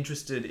was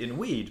interested in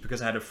weed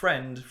because I had a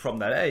friend from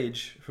that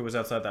age who was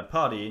outside that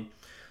party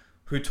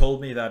who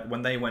told me that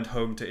when they went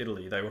home to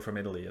Italy, they were from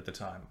Italy at the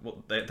time.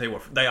 Well,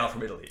 they are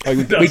from Italy. Oh,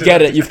 we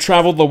get it. You've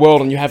traveled the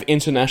world and you have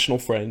international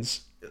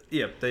friends.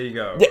 Yep, there you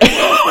go.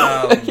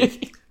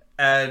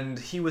 And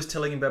he was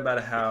telling me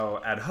about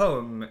how at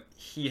home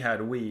he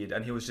had weed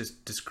and he was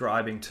just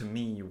describing to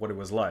me what it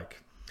was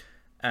like.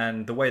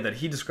 And the way that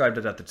he described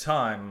it at the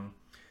time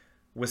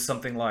was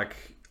something like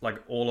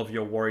all of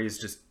your worries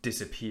just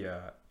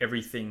disappear.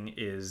 Everything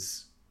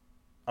is...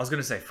 I was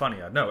going to say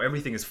funnier. No,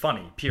 everything is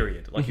funny,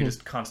 period. Like, you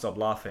just can't stop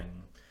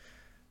laughing.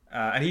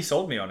 And he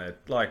sold me on it.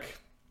 Like...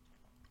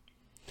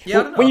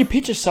 Yeah, I don't know. When you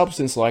pitch a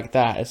substance like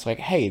that, it's like,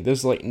 hey,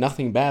 there's like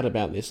nothing bad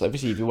about this.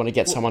 Obviously, if you want to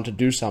get someone to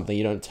do something,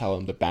 you don't tell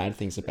them the bad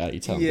things about it. You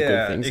tell them the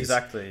good things.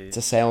 Exactly. It's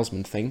a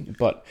salesman thing,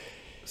 but...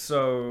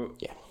 So,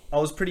 yeah. I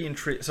was pretty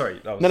intrigued...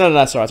 Sorry.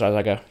 No, sorry,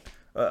 I go.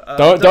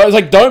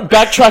 Don't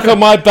backtrack on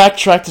my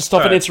backtrack to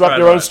stop and interrupt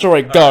your own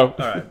story. Go.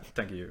 All right,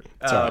 thank you.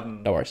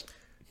 No worries.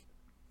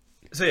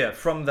 So yeah,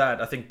 from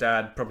that, I think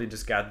Dad probably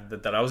just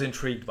gathered that I was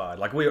intrigued by it.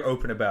 Like, we were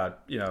open about,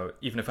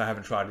 even if I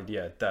haven't tried it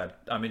yet,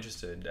 that I'm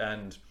interested.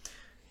 And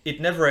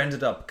it never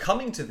ended up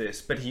coming to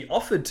this, but he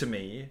offered to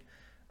me.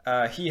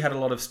 He had a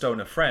lot of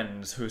stoner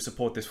friends who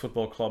support this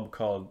football club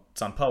called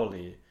San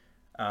Paoli.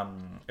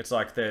 It's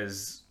like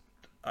there's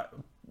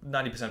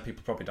 90% of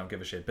people probably don't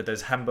give a shit, but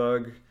there's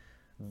Hamburg,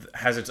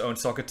 has its own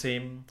soccer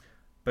team,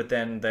 but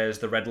then there's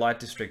the red light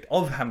district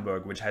of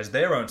Hamburg, which has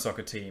their own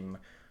soccer team,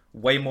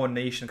 way more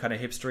niche and kind of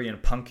hipstery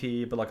and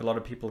punky, but like a lot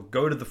of people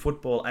go to the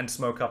football and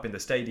smoke up in the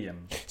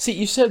stadium. See,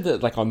 you said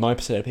that like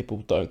 9% of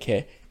people don't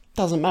care.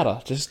 Doesn't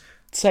matter. Just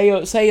say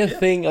your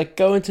thing, like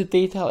go into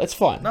detail. It's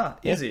fine. Nah,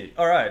 easy.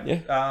 All right.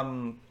 Yeah.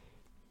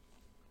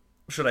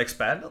 Should I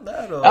expand on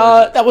that? Or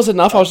that was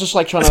enough. I was just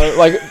like trying to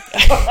like.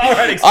 All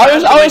right,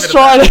 I was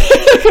trying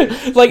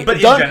to like. But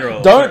don't in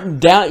general, don't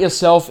doubt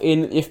yourself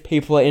in if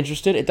people are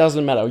interested. It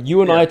doesn't matter.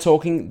 You and I are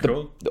talking.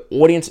 Cool. The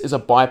audience is a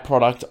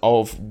byproduct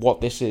of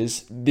what this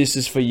is. This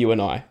is for you and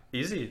I.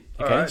 Easy.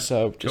 Okay, right.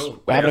 So just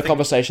Cool. we're having a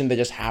conversation. There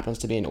just happens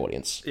to be an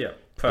audience. Yeah,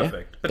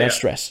 perfect. Yeah? But Don't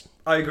stress.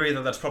 I agree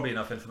that that's probably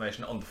enough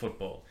information on the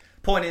football.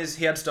 Point is,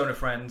 he had stoner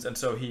friends, and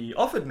so he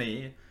offered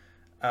me.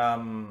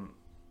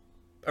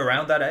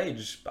 Around that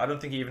age, I don't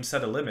think he even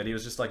set a limit. He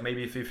was just like,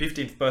 maybe for your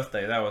 15th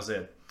birthday, that was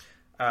it.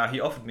 He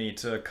offered me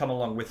to come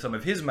along with some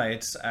of his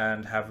mates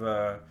and have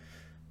a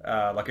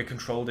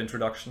controlled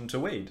introduction to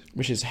weed.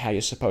 Which is how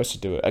you're supposed to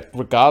do it,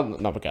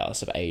 not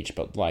regardless of age,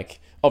 but like,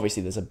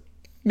 obviously there's a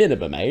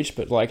minimum age,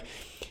 but like,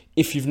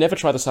 if you've never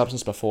tried the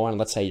substance before, and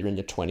let's say you're in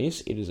your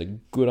 20s, it is a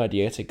good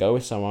idea to go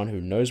with someone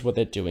who knows what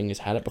they're doing, has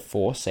had it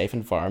before, safe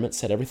environment,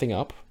 set everything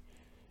up,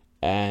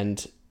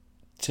 and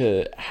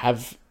to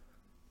have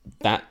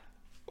that,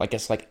 I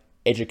guess, like,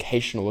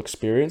 educational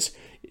experience.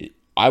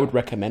 I would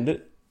recommend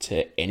it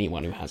to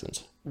anyone who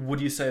hasn't. Would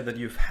you say that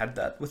you've had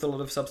that with a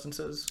lot of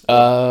substances?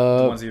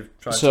 The ones you've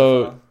tried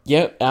so far?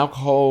 Yeah,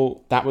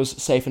 alcohol, that was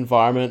safe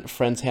environment,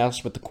 friend's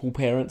house with the cool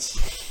parents.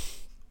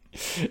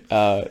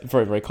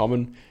 Very, very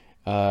common.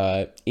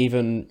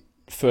 Even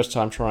first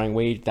time trying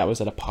weed, that was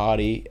at a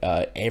party.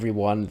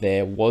 Everyone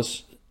there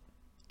was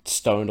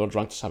stoned or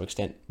drunk to some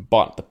extent,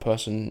 but the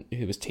person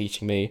who was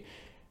teaching me,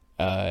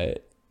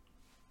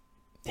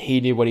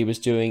 he knew what he was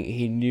doing.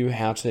 He knew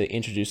how to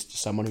introduce to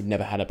someone who'd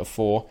never had it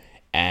before,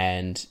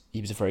 and he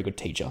was a very good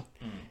teacher.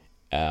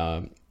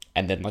 And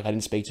then, like, I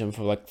didn't speak to him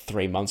for like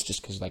 3 months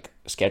just because like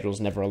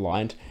schedules never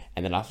aligned.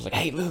 And then I was like,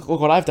 "Hey, look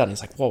what I've done."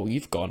 He's like, "Whoa,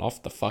 you've gone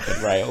off the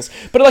fucking rails."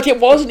 But like, it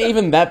wasn't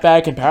even that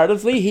bad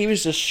comparatively. He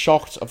was just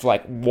shocked of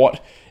like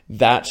what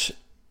that,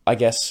 I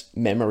guess,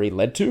 memory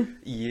led to.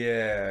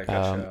 Yeah,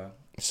 gotcha.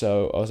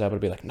 So I was able to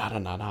be like,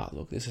 no,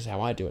 look, this is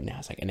how I do it now.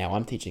 It's like, and now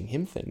I'm teaching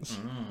him things.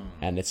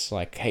 And it's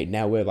like, hey,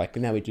 now we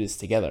do this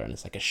together. And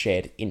it's like a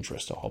shared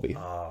interest or hobby.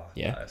 Oh,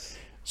 yeah. Nice.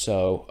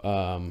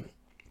 So,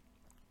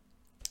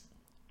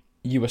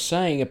 you were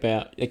saying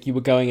about, like, you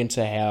were going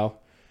into how,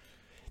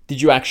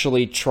 did you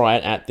actually try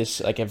it at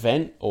this, like,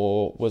 event,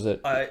 or was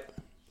it? I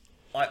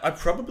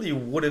probably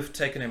would have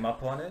taken him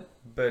up on it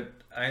but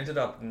I ended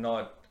up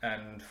not,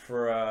 and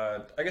for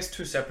I guess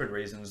two separate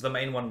reasons. The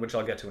main one, which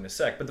I'll get to in a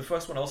sec, but the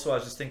first one also, I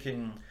was just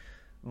thinking,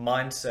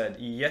 mindset.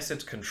 Yes,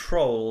 it's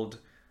controlled,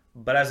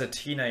 but as a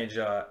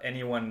teenager,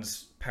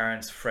 anyone's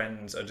parents'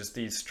 friends are just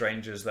these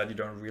strangers that you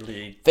don't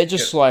really. They're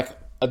just like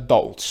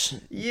adults.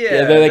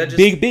 Yeah, they're like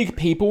just big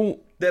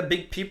people. They're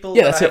big people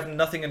Yeah, that I that's have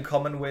nothing in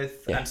common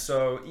with, Yeah. and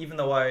so even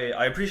though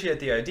I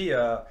appreciate the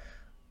idea,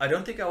 I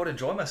don't think I would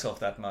enjoy myself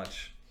that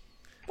much.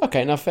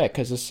 Okay, now fair,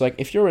 because it's like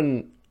if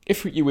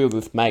you were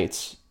with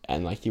mates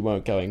and like you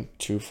weren't going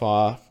too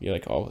far, you're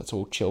like, oh, it's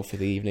all chill for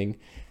the evening.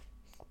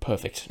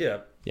 Perfect. Yeah,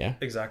 Yeah.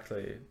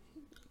 exactly.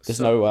 There's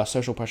no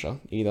social pressure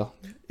either.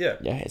 Yeah.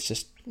 Yeah,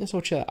 it's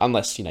all chill.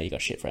 Unless, you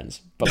got shit friends.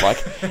 But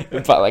like,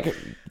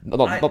 not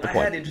the I point.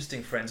 had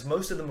interesting friends.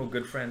 Most of them were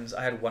good friends.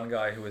 I had one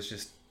guy who was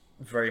just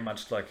very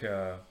much like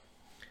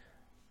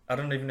I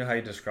don't even know how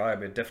you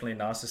describe it.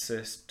 Definitely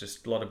narcissist.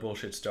 Just a lot of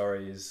bullshit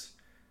stories.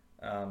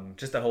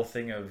 Just that whole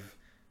thing of,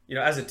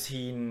 as a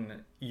teen,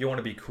 you want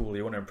to be cool,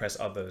 you want to impress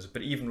others.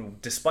 But even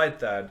despite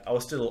that, I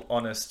was still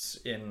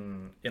honest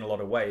in a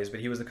lot of ways.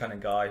 But he was the kind of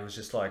guy who was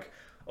just like,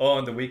 oh,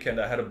 on the weekend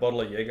I had a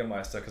bottle of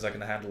Jägermeister because I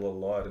can handle a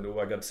lot, and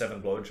I got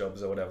 7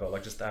 blowjobs or whatever.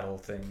 Like just that whole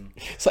thing.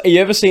 So, have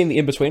you ever seen The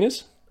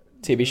In-Betweeners?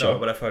 TV show? No,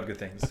 but I've heard good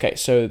things. Okay,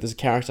 so there's a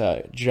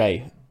character,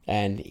 Jay,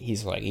 and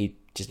he's like, he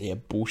just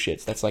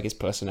bullshits. That's like his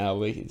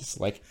personality. He's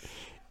like,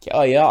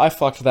 oh yeah, I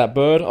fucked that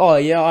bird. Oh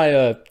yeah,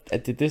 I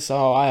did this.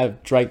 Oh, I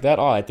drank that.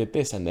 Oh, I did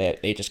this. And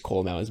they just call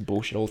him out as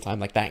bullshit all the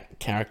time. Like that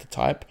character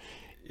type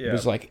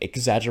was like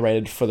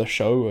exaggerated for the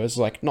show. It was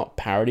like not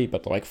parody,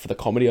 but like for the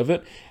comedy of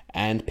it.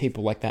 And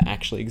people like that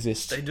actually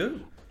exist. They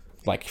do.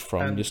 Like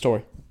from the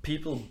story.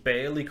 People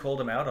barely called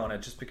him out on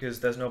it just because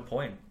there's no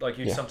point. Like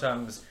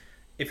sometimes,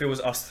 if it was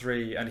us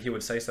three and he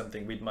would say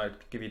something, we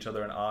might give each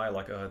other an eye,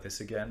 like, oh, this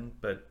again.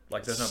 But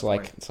like, there's no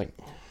point. It's like,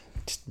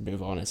 just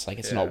move on. It's like,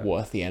 it's not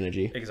worth the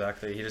energy.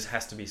 Exactly. He just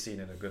has to be seen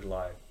in a good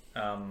light.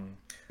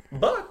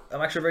 But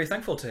I'm actually very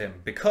thankful to him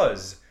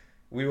because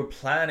we were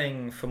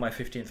planning for my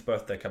 15th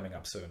birthday coming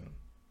up soon.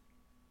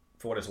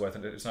 For what it's worth,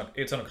 and it's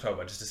in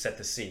October, just to set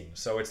the scene.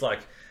 So it's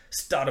like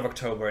start of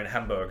October in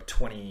Hamburg,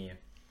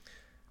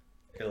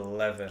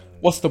 2011.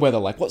 What's the weather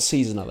like? What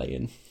season are they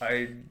in?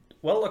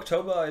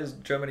 October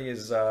Germany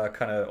is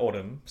kind of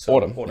autumn. So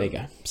Autumn. There you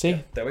go. See?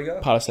 Yeah, there we go.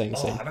 Part of staying the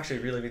same. I'm actually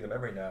reliving the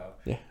memory now.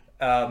 Yeah.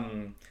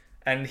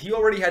 And he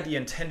already had the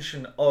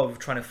intention of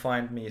trying to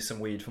find me some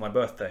weed for my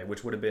birthday,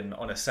 which would have been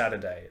on a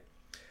Saturday.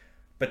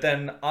 But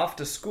then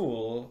after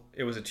school,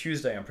 it was a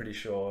Tuesday, I'm pretty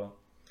sure.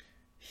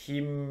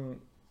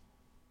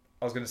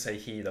 I was going to say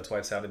he, that's why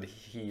it sounded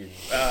he.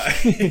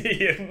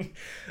 He and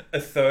a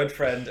third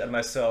friend and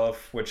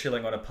myself were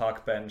chilling on a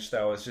park bench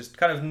that was just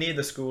kind of near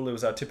the school. It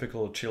was our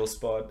typical chill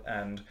spot.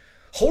 And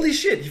holy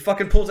shit, he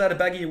fucking pulls out a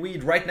baggie of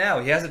weed right now.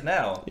 He has it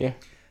now. Yeah.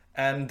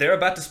 And they're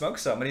about to smoke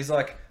some. And he's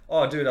like,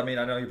 oh, dude, I mean,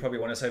 I know you probably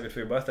want to save it for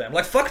your birthday. I'm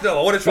like, fuck no,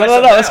 I want to try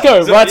some No, let's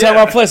go. So, Right time,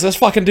 right place. Let's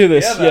fucking do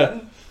this. Yeah,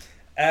 man.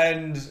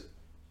 And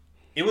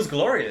it was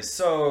glorious.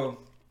 So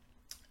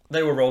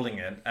they were rolling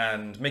it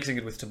and mixing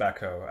it with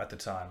tobacco at the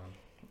time.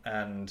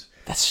 And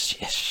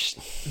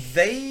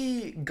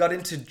they got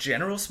into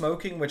general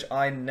smoking, which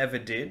I never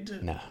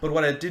did. No. But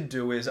what I did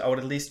do is I would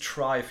at least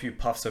try a few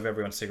puffs of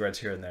everyone's cigarettes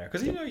here and there.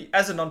 Because,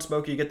 as a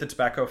non-smoker, you get the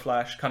tobacco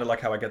flash, kind of like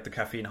how I get the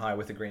caffeine high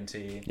with the green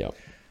tea. Yep.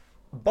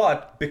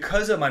 But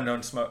because I'm a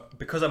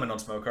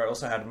non-smoker, I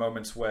also had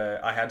moments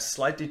where I had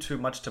slightly too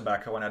much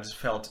tobacco and I just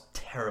felt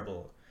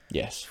terrible.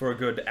 Yes. For a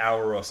good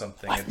hour or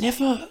something. I've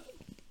never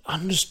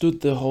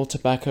understood the whole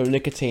tobacco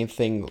nicotine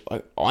thing.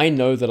 I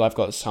know that I've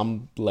got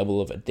some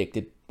level of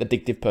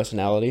addictive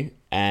personality,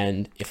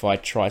 and if I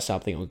try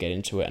something or get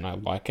into it and I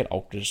like it,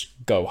 I'll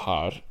just go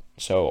hard.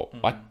 So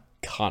I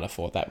can't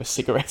afford that with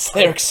cigarettes.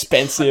 They're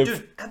expensive.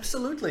 Dude,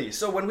 absolutely.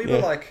 So when we were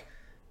like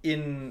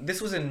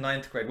this was in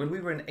 9th grade. When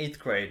we were in 8th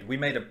grade, we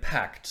made a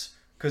pact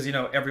because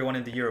everyone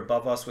in the year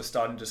above us was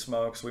starting to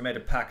smoke. So we made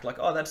a pact like,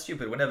 oh, that's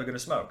stupid. We're never going to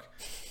smoke.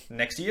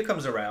 Next year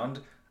comes around.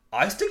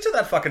 I stick to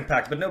that fucking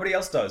pact, but nobody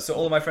else does. So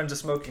all of my friends are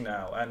smoking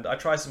now, and I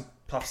try some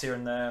puffs here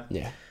and there.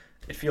 Yeah.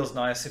 It feels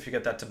nice if you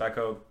get that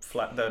tobacco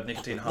the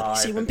nicotine high.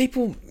 See, when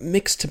people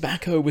mix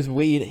tobacco with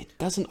weed,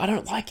 I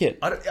don't like it.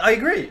 I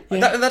agree.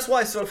 Yeah. That's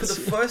why, so for the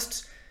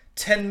first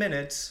 10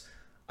 minutes,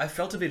 I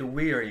felt a bit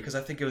weary, because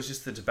I think it was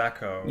just the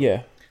tobacco.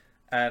 Yeah.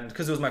 And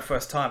because it was my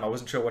first time, I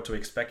wasn't sure what to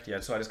expect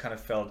yet, so I just kind of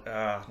felt,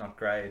 not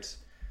great.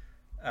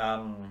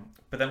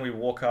 But then we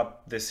walk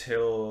up this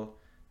hill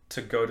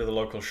to go to the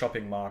local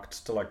shopping mart,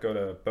 to go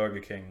to Burger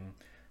King,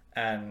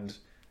 and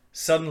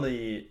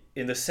suddenly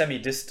in the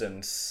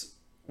semi-distance,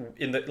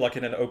 in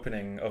an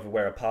opening of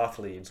where a path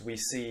leads, we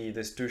see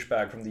this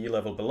douchebag from the year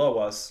level below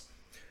us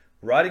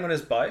riding on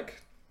his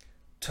bike,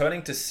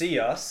 turning to see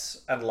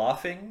us and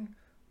laughing,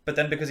 but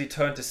then because he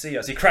turned to see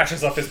us, he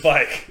crashes off his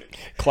bike.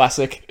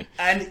 Classic.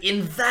 And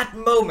in that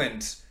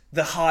moment,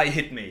 the high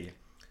hit me.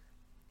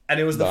 And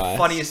it was the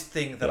funniest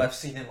thing that I've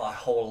seen in my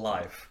whole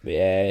life.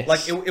 Yeah.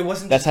 It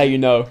wasn't That's how you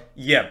know.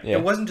 Yeah.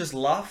 It wasn't just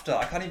laughter.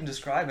 I can't even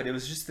describe it. It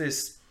was just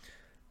this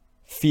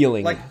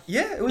feeling. Like,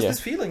 yeah, it was this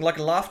feeling like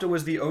laughter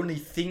was the only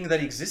thing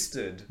that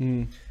existed.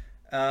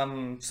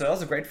 So that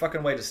was a great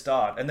fucking way to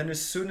start. And then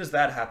as soon as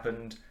that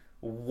happened,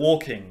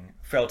 walking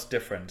felt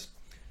different.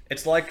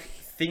 It's like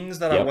things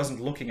that I wasn't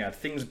looking at,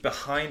 things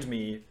behind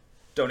me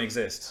don't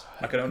exist.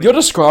 I can only... You're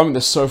describing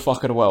this so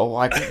fucking well.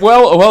 Like,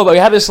 well, we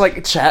had this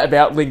like chat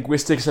about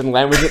linguistics and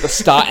language at the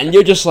start, and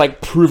you're just like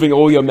proving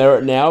all your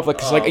merit now. Like,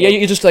 it's like, yeah,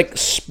 you're just like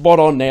spot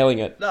on nailing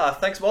it. Nah,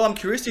 thanks. Well, I'm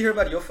curious to hear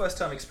about your first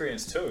time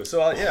experience too.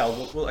 So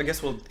I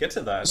guess we'll get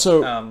to that.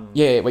 So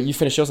wait, you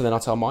finish yours and then I'll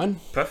tell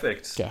mine.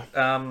 Perfect. Yeah.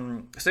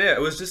 So yeah,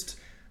 it was just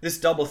this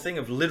double thing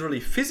of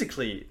literally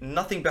physically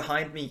nothing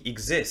behind me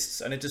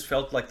exists, and it just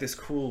felt like this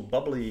cool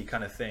bubbly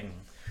kind of thing.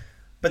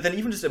 But then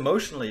even just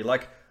emotionally,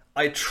 like,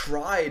 I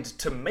tried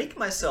to make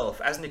myself,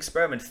 as an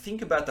experiment,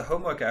 think about the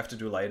homework I have to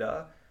do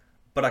later,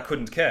 but I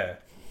couldn't care.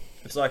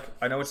 It's like,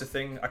 I know it's a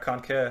thing, I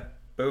can't care.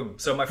 Boom.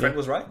 So my friend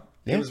was right.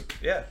 Yeah.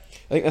 I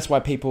think that's why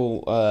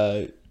people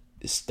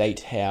state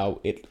how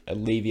it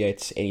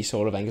alleviates any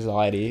sort of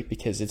anxiety,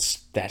 because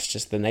that's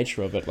just the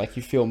nature of it. Like,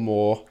 you feel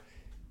more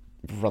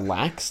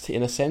relaxed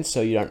in a sense,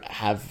 so you don't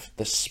have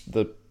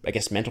the I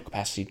guess mental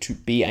capacity to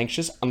be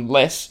anxious,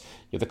 unless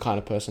you're the kind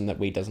of person that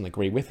we doesn't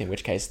agree with, in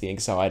which case the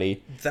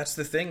anxiety... That's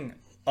the thing.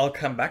 I'll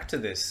come back to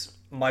this.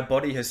 My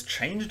body has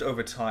changed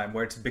over time,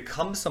 where it's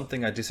become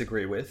something I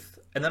disagree with,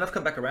 and then I've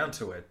come back around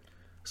to it.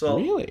 So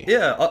really?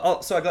 Yeah.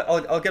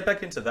 I'll get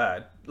back into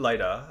that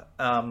later.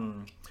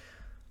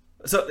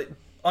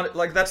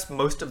 Like, that's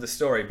most of the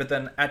story. But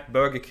then at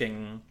Burger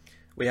King,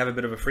 we have a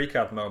bit of a freak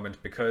out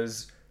moment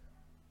because,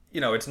 you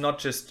know, it's not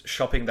just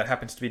shopping that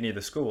happens to be near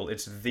the school.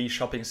 It's the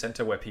shopping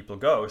center where people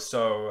go.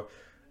 So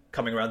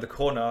coming around the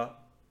corner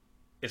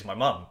is my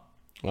mum.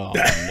 Oh,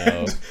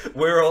 no.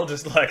 We're all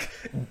just like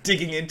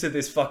digging into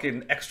this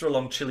fucking extra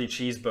long chili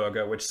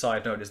cheeseburger, which,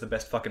 side note, is the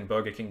best fucking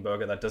Burger King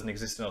burger that doesn't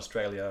exist in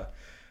Australia.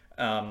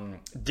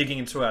 Digging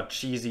into our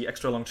cheesy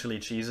extra long chili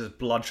cheeses,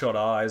 bloodshot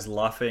eyes,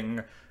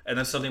 laughing, and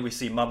then suddenly we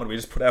see mum and we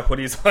just put our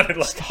hoodies on and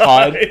like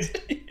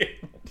hide.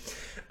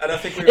 And I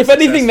think we were if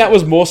anything, that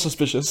was more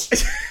suspicious.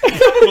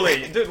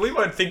 Probably. Dude, we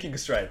weren't thinking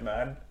straight,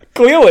 man.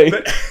 Clearly.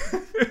 But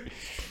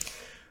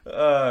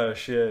oh,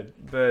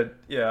 shit. But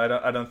yeah,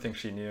 I don't think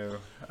she knew.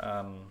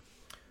 And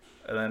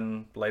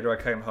then later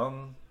I came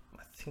home.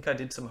 I think I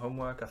did some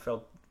homework. I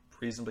felt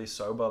reasonably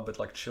sober, but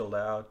like chilled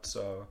out.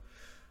 So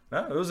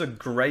no, it was a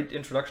great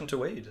introduction to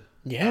weed.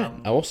 Yeah,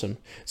 awesome.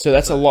 So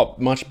that's a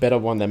much better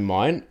one than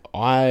mine.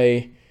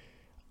 There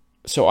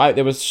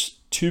was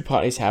 2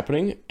 parties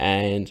happening,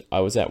 and I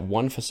was at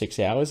one for 6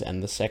 hours,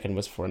 and the second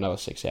was for another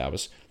 6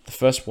 hours. The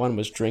first one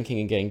was drinking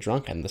and getting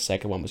drunk, and the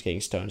second one was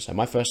getting stoned. So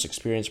my first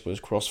experience was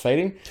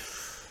crossfading,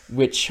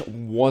 which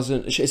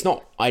it's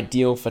not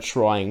ideal for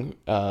trying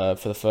for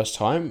the first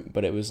time,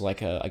 but it was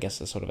like I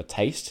guess a sort of a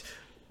taste.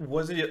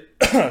 Was it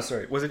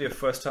your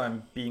first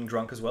time being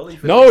drunk as well?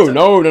 No.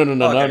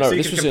 So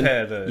this was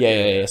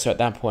yeah. So at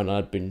that point,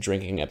 I'd been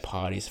drinking at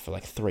parties for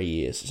like 3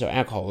 years. So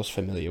alcohol I was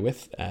familiar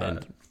with,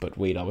 but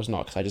weed I was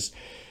not, because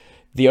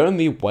the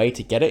only way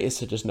to get it is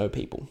to just know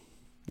people.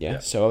 Yeah.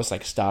 So I was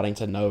like starting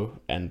to know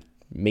and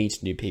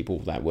meet new people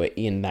that were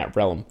in that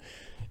realm.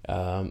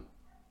 So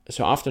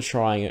after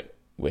trying it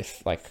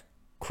with like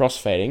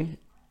crossfading,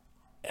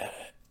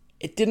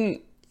 it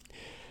didn't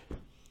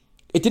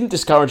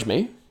discourage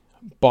me.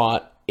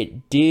 But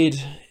it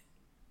did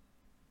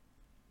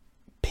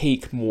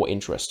pique more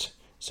interest.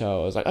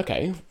 So I was like,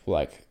 okay,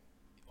 like,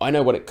 I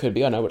know what it could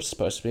be. I know what it's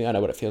supposed to be. I know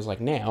what it feels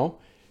like now.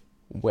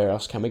 Where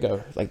else can we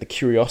go? Like, the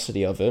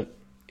curiosity of it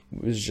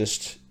was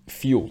just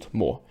fueled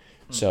more.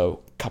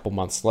 So a couple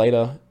months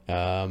later,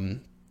 I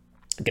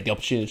get the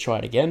opportunity to try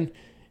it again.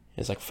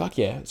 It's like, fuck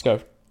yeah, let's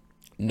go.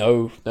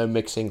 No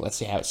mixing. Let's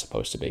see how it's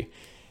supposed to be.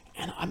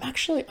 And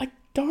I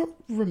don't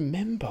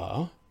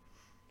remember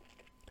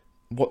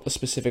what the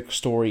specific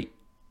story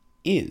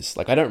is.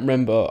 Like, I don't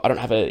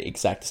have an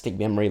exact distinct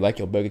memory like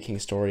your Burger King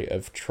story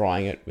of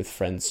trying it with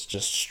friends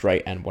just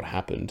straight and what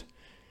happened.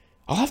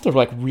 I'll have to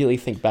like really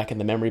think back in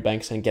the memory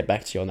banks and get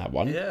back to you on that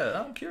one.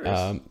 Yeah, I'm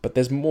curious. But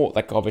there's more,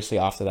 like, obviously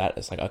after that,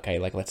 it's like, okay,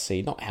 like, let's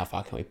see, not how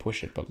far can we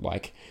push it, but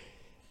like,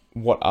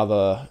 what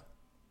other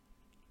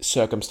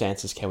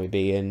circumstances can we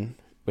be in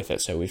with it?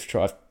 So we've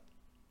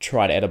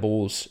tried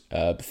edibles.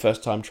 The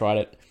first time tried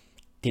it,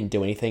 didn't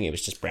do anything. It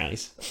was just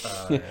brownies.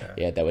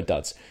 Yeah, they were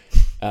duds.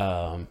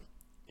 But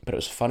it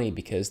was funny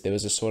because there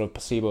was a sort of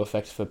placebo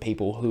effect for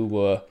people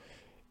who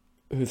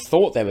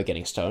thought they were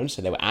getting stoned,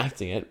 so they were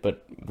acting it,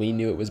 but we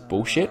knew it was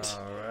bullshit.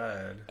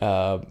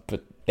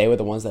 But they were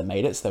the ones that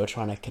made it, so they were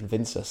trying to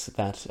convince us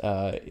that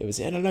it was,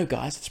 I don't know,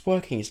 guys, it's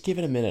working. Just give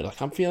it a minute.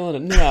 Like, I'm feeling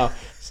it now.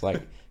 It's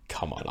like,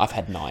 come on, I've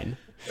had 9.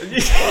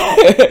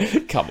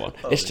 Come on,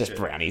 it's just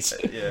brownies.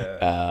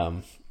 Yeah.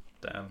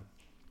 Damn.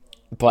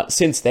 But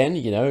since then,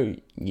 you know,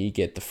 you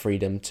get the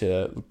freedom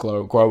to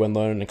grow and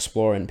learn and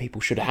explore, and people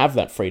should have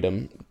that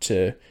freedom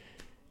to,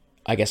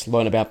 I guess,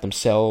 learn about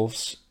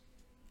themselves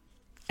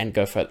and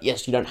go further.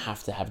 Yes, you don't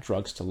have to have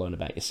drugs to learn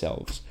about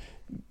yourselves,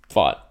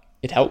 but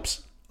it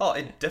helps. Oh,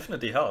 it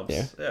definitely helps.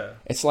 Yeah.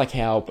 It's like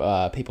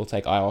how people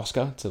take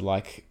ayahuasca to,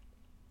 like,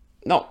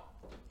 not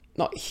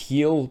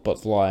heal,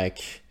 but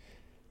like,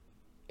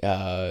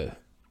 I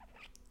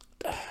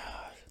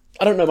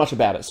don't know much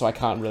about it, so I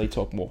can't really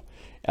talk more.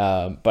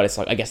 But it's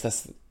like, I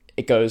guess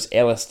it goes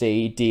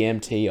LSD,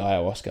 DMT,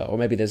 ayahuasca, or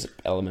maybe there's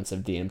elements of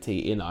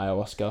DMT in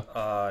ayahuasca.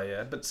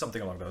 Yeah, but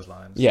something along those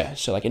lines. Yeah,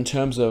 so like in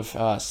terms of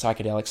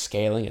psychedelic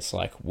scaling, it's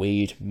like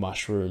weed,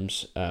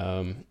 mushrooms,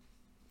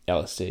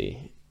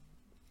 LSD,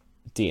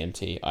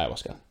 DMT,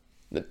 ayahuasca.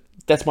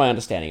 That's my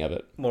understanding of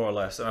it. More or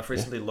less. And I've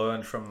recently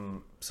learned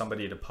from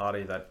somebody at a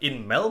party that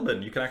in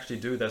Melbourne, you can actually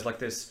there's like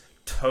this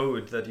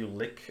toad that you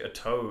lick a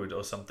toad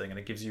or something, and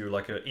it gives you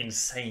like an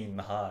insane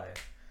high.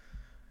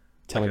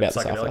 Tell me about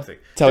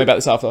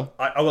this after.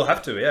 I will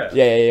have to, yeah.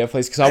 Yeah,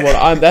 please,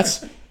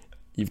 because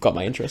you've got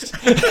my interest.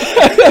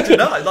 Dude,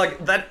 no,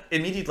 like that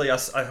immediately. I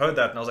heard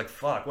that and I was like,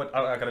 "Fuck! What?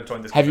 I gotta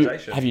join this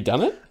conversation." Have you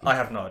done it? I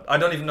have not. I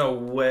don't even know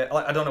where.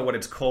 I don't know what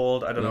it's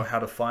called. I don't know how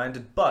to find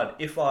it. But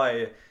if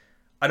I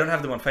don't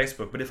have them on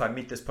Facebook. But if I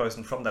meet this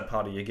person from that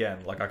party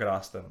again, like I could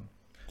ask them.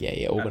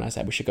 Yeah. Organize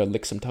that. We should go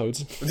lick some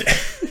toads.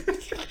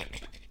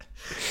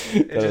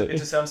 It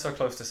just sounds so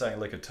close to saying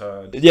lick a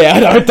turd. Yeah, I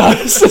know it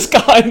does. It's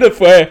kind of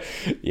where,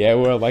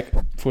 we're like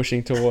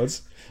pushing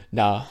towards.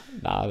 Nah,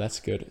 that's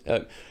good.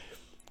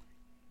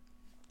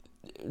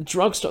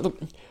 Drugstore.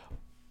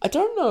 I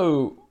don't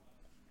know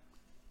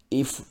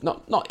if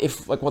not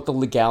if like what the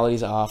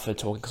legalities are for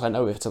talking, because I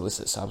know if it's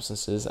illicit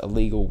substances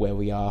illegal where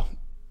we are.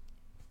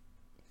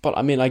 But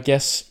I mean, I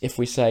guess if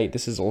we say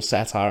this is all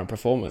satire and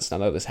performance, now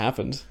that this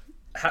happened.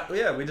 We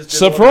just did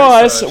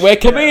surprise. We're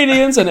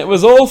comedians, and it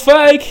was all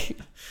fake.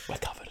 We're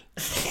covered.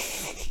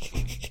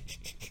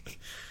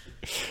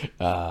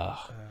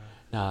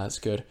 That's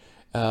good.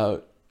 I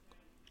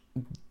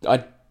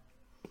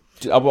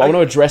want to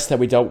address that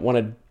we don't want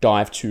to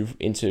dive too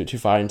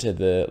far into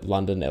the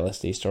London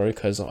LSD story,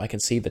 because I can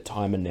see the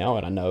timer now,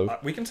 and I know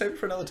we can save it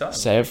for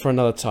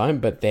another time.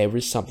 But there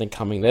is something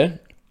coming there.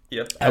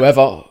 Yep.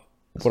 However,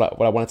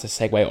 what I wanted to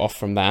segue off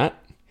from that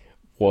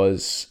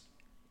was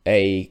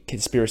a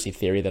conspiracy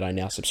theory that I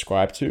now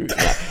subscribe to.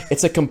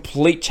 It's a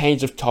complete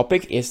change of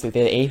topic. Is there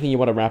anything you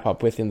want to wrap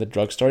up with in the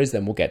drug stories?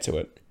 Then we'll get to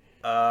it.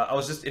 I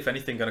was just, if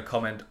anything, going to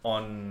comment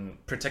on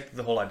protect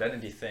the whole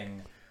identity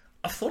thing.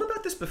 I've thought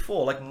about this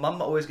before. Like,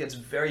 Mum always gets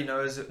very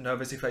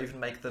nervous if I even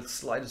make the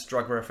slightest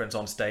drug reference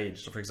on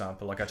stage. So, for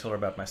example, like I tell her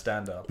about my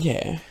stand-up.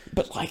 Yeah,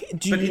 but like,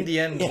 in the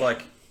end,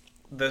 like,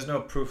 there's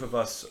no proof of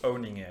us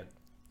owning it.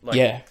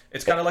 Like,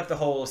 it's kind of like the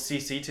whole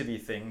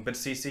CCTV thing, but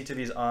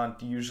CCTVs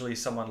aren't usually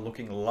someone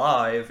looking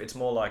live. It's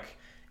more like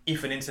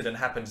if an incident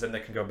happens, then they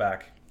can go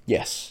back.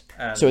 Yes.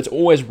 So it's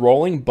always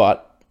rolling,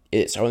 but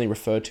it's only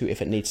referred to if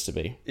it needs to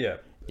be. Yeah.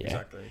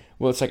 Exactly.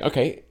 Well, it's like,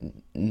 okay,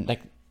 like,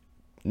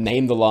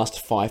 name the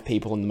last 5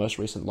 people in the most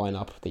recent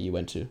lineup that you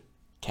went to.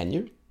 Can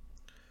you?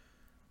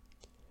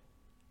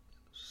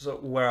 So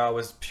where I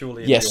was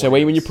purely so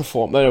when you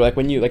perform, like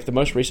when you like the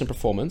most recent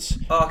performance.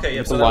 Oh, okay,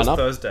 yeah. So that was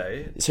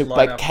Thursday. So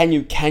like, can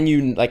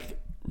you like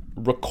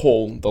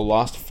recall the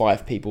last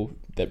 5 people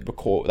that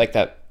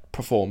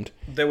performed?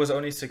 There was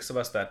only 6 of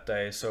us that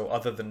day, so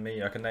other than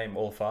me, I can name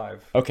all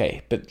 5.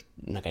 Okay, but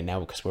now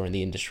because we're in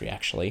the industry,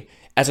 actually,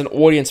 as an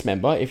audience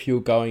member, if you're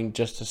going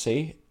just to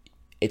see,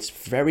 it's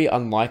very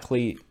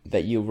unlikely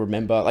that you'll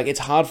remember. Like, it's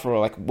hard for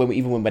like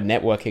even when we're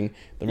networking,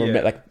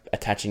 like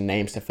attaching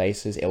names to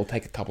faces. It'll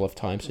take a couple of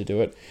times to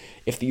do it.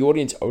 If the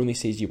audience only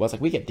sees you once,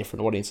 like we get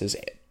different audiences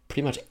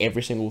pretty much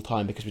every single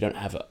time because we don't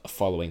have a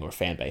following or a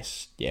fan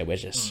base. Yeah, we're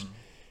just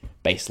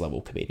base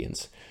level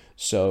comedians,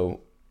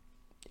 so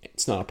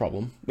it's not a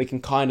problem. We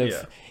can kind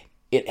of.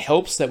 It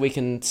helps that we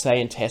can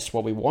say and test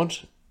what we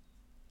want.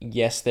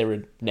 Yes, there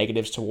are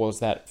negatives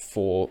towards that.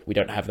 We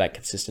don't have that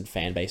consistent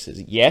fan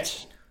bases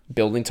yet.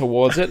 Building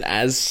towards it,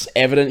 as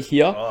evident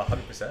here. Oh,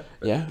 100%.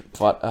 Yeah,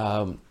 but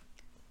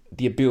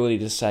the ability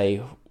to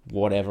say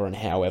whatever and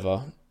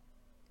however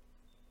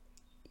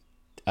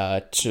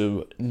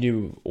to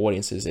new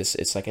audiences,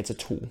 it's like it's a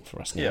tool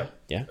for us now.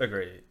 Yeah,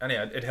 agree. And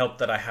it helped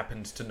that I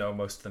happened to know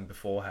most of them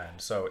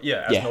beforehand. So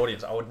as an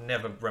audience, I would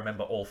never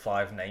remember all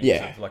 5 names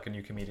of like a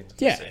new comedian.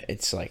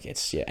 It's like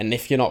and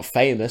if you're not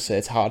famous,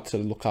 it's hard to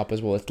look up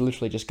as well. It's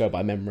literally just go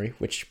by memory,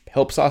 which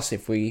helps us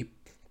if we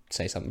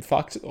say something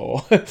fucked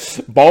or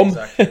bomb.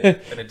 Exactly.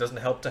 And it doesn't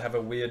help to have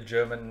a weird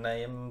German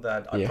name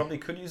that I probably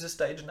could use a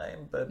stage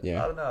name, but I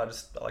don't know.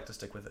 I like to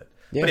stick with it.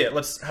 But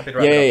let's happy to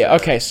wrap it up.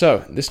 Okay,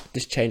 so this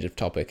change of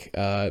topic.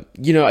 Are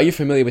you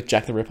familiar with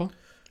Jack the Ripper?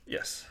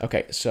 Yes.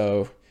 Okay,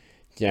 so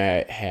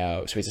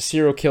so he's a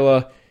serial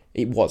killer.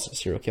 He was a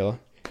serial killer.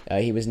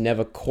 He was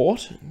never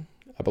caught,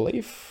 I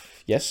believe.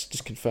 Yes,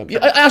 just confirm.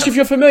 I asked you if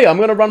you're familiar. I'm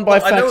going to run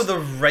by facts. I know the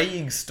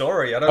Raig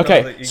story. I don't know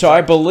the exact... So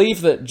I believe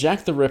that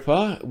Jack the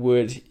Ripper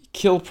would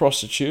kill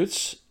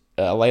prostitutes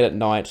late at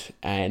night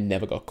and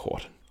never got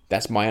caught.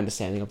 That's my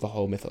understanding of the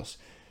whole mythos.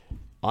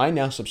 I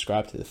now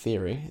subscribe to the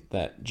theory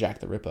that Jack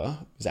the Ripper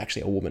was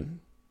actually a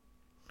woman.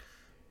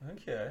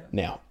 Okay.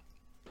 Now,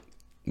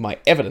 my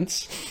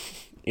evidence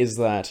is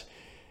that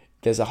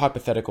there's a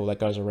hypothetical that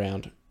goes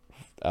around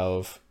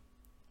of,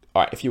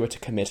 all right, if you were to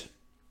commit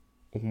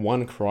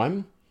one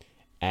crime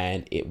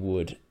and it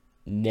would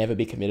never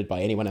be committed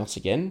by anyone else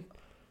again,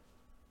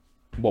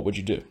 what would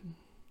you do?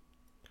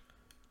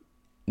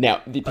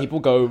 Now, the people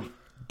go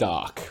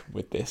dark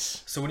with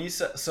this. So when you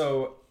say,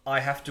 so I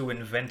have to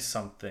invent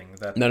something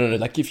that... No.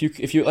 Like if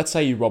you let's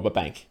say you rob a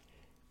bank,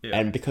 Yeah.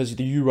 and because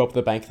you robbed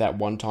the bank that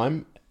one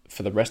time,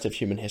 for the rest of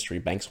human history,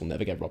 banks will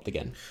never get robbed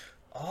again.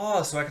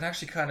 Oh, so I can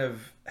actually kind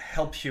of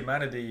help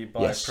humanity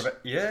by... Yes.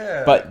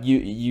 Yeah. But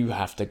you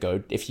have to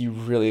go, if you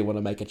really want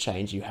to make a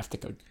change, you have to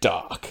go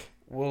dark.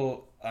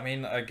 Well, I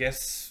mean, I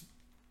guess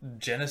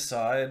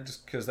genocide,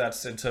 because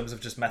that's in terms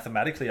of just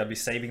mathematically, I'd be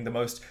saving the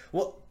most...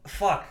 Well,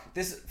 fuck.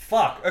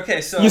 Okay,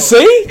 so... You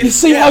see? You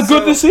see how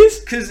good this is?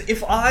 Because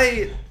if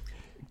I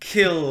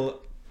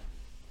kill...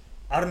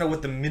 I don't know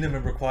what the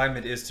minimum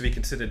requirement is to be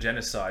considered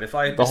genocide.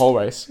 The whole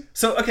race.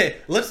 So, okay,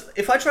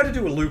 if I try to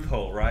do a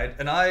loophole, right,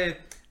 and I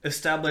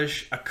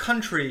establish a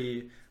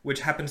country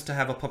which happens to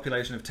have a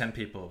population of 10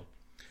 people,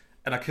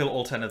 and I kill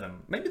all 10 of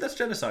them, maybe that's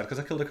genocide because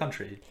I killed a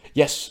country.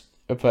 Yes,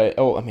 but,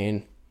 I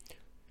mean,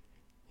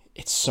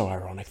 it's so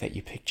ironic that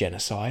you picked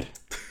genocide.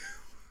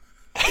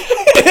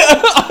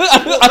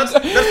 Well,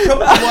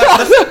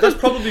 that's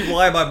probably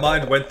why my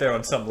mind went there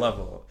on some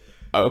level.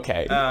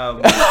 Okay.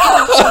 But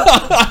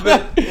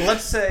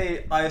let's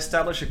say I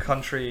establish a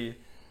country.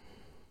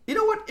 You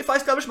know what? If I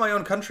establish my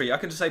own country, I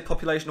can just say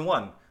population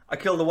 1. I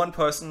kill the one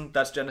person,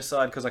 that's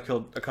genocide because I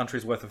killed a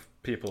country's worth of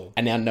people.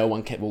 And now no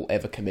one will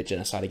ever commit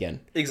genocide again.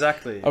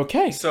 Exactly.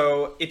 Okay.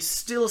 So it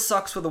still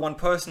sucks for the one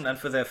person and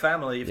for their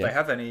family if they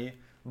have any,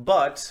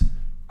 but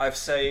I've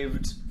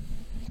saved...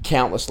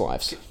 Countless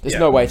lives. There's Yeah.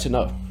 no way to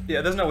know.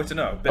 Yeah, there's no way to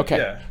know. But Okay.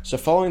 yeah. So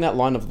following that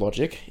line of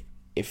logic,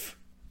 if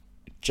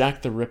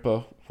Jack the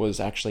Ripper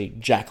was actually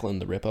Jacqueline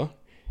the Ripper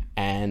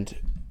and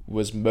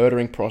was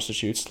murdering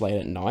prostitutes late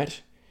at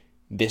night,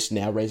 this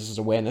now raises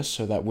awareness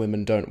so that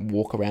women don't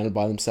walk around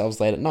by themselves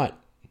late at night.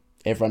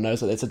 Everyone knows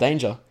that it's a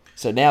danger.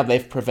 So now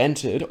they've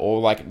prevented, or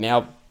like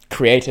now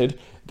created,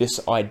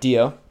 this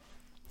idea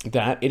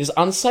that it is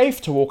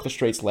unsafe to walk the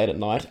streets late at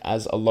night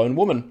as a lone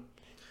woman.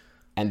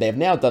 And they've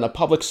now done a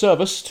public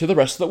service to the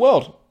rest of the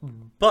world.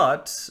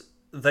 But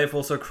they've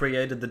also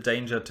created the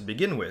danger to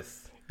begin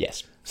with.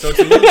 Yes. So it's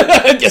a little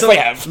bit, Yes, they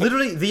have.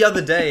 Literally, the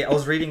other day, I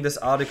was reading this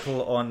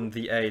article on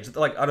The Age.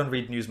 Like, I don't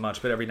read news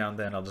much, but every now and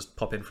then I'll just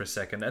pop in for a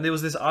second. And there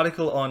was this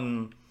article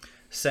on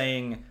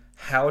saying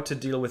how to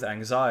deal with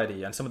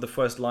anxiety. And some of the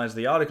first lines of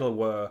the article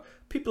were,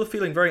 people are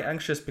feeling very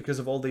anxious because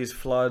of all these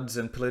floods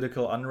and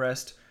political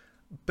unrest.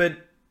 But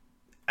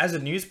as a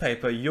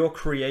newspaper, you're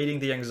creating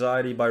the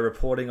anxiety by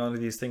reporting on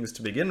these things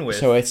to begin with.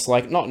 So it's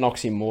like, not an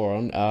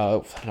oxymoron, I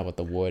don't know what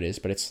the word is,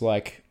 but it's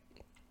like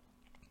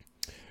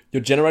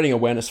you're generating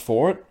awareness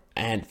for it,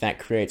 and that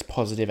creates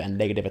positive and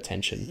negative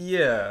attention.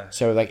 Yeah.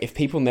 So like if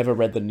people never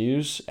read the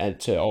news and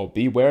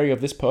be wary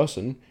of this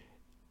person,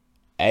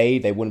 A,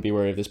 they wouldn't be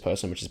wary of this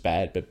person, which is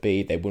bad, but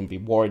B, they wouldn't be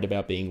worried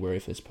about being wary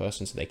of this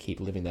person, so they keep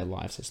living their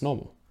lives as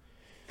normal.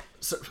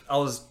 So I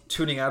was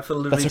tuning out for a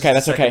little That's bit. okay,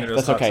 that's okay,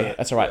 that's okay,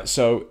 that's alright. Yeah.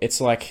 So it's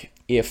like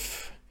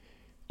if,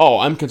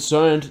 I'm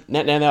concerned,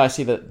 now I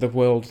see that the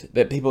world,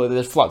 that people,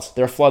 there's floods,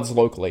 there are floods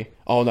locally.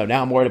 Oh no,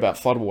 now I'm worried about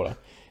floodwater.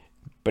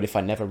 But if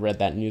I never read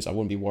that news, I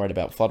wouldn't be worried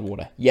about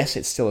floodwater. Yes,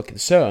 it's still a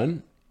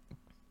concern,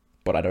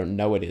 but I don't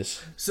know it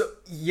is. So,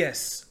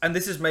 yes, and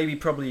this is maybe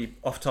probably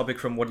off topic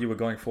from what you were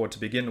going for to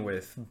begin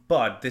with,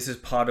 but this is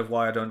part of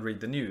why I don't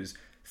read the news.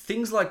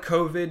 Things like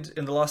COVID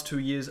in the last 2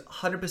 years,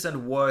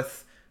 100%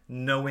 worth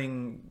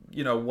knowing,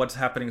 what's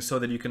happening so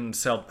that you can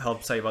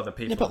help save other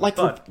people. Yeah,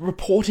 but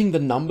reporting the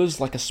numbers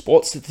like a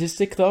sports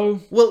statistic,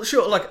 though? Well,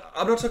 sure,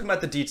 I'm not talking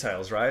about the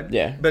details, right?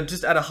 Yeah. But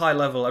just at a high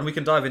level, and we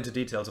can dive into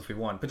details if we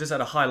want, but just at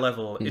a high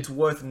level, it's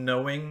worth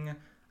knowing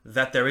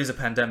that there is a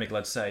pandemic,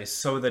 let's say,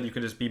 so that you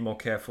can just be more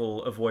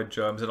careful, avoid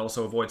germs, and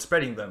also avoid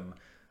spreading them.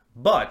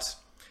 But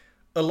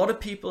a lot of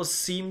people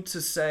seem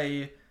to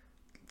say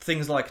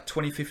things like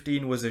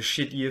 2015 was a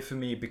shit year for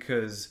me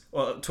because...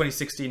 Or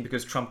 2016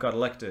 because Trump got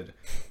elected.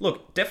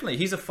 Look, definitely,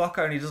 he's a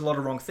fucker and he does a lot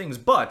of wrong things,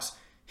 but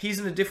he's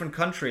in a different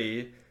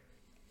country.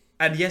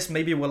 And yes,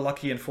 maybe we're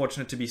lucky and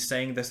fortunate to be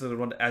saying this, that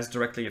we're not as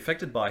directly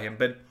affected by him,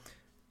 but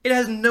it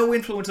has no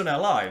influence on our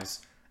lives.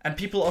 And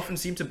people often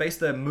seem to base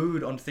their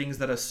mood on things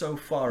that are so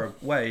far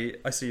away.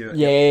 I see you.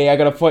 Yeah, I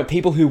got a point.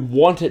 People who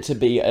want it to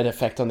be an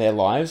effect on their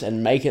lives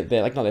and make it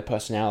their, not their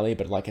personality,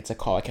 but like it's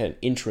like an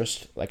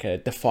interest, like a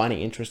defining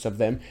interest of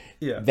them.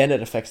 Yeah. Then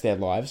it affects their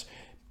lives.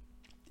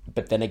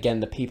 But then again,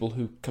 the people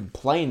who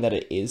complain that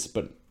it is,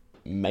 but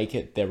make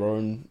it their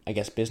own, I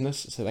guess,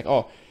 business. So like,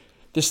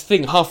 this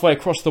thing halfway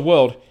across the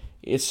world,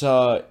 it's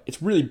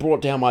really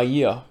brought down my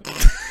year,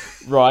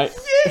 right?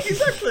 Yeah,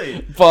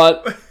 exactly.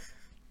 But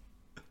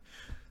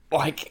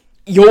like,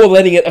 you're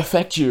letting it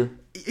affect you.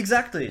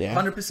 Exactly, Yeah.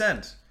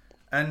 100%.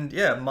 And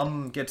yeah,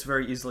 mum gets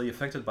very easily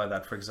affected by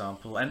that, for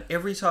example. And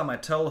every time I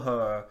tell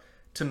her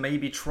to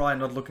maybe try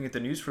not looking at the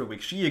news for a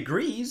week, she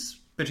agrees,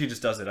 but she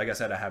just does it, I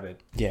guess, out of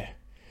habit. Yeah.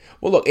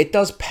 Well, look, it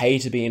does pay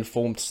to be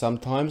informed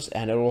sometimes,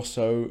 and it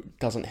also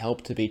doesn't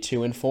help to be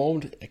too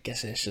informed. I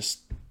guess it's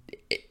just...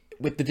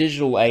 with the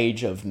digital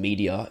age of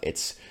media,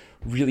 it's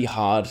really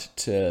hard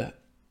to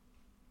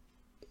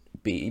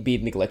be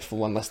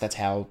neglectful unless that's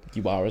how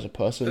you are as a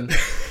person.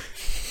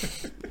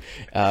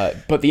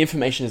 But the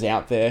information is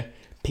out there.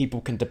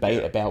 People can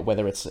debate about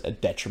whether it's a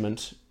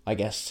detriment, I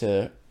guess,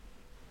 to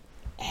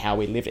how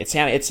we live. It's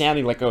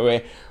sounding like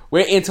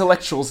we're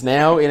intellectuals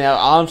now in our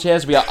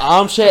armchairs. We are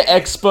armchair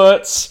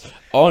experts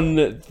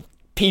on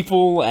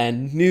people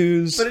and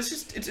news. But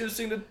it's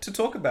interesting to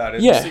talk about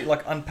it. Yeah. To see,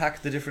 like,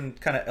 unpack the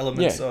different kind of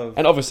elements of...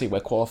 And obviously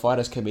we're qualified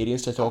as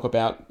comedians to talk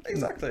about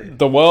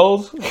the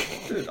world.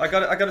 Dude, I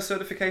got a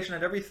certification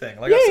and everything.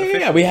 Like,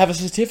 Yeah. We have a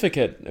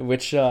certificate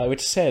which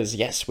says,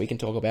 yes, we can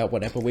talk about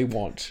whatever we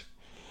want.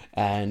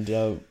 And,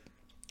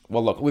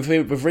 well, look,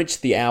 we've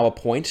reached the hour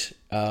point.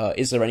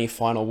 Is there any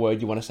final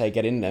word you want to say?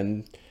 Get in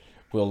and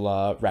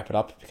we'll wrap it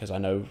up, because I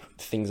know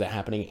things are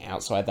happening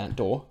outside that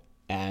door.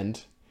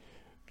 And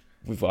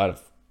we've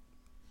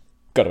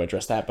got to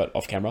address that, but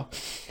off camera.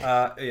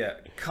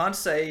 Can't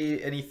say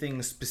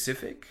anything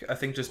specific. I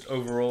think just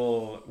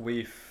overall,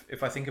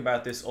 if I think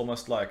about this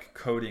almost like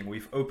coding,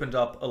 we've opened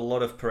up a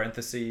lot of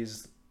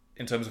parentheses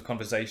in terms of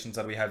conversations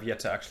that we have yet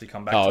to actually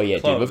come back to. Oh, yeah,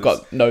 dude, we've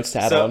got notes to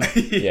add on.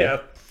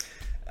 Yeah.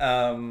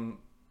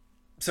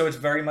 So it's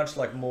very much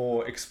like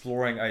more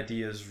exploring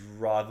ideas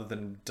rather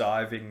than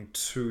diving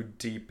too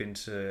deep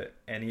into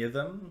any of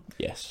them.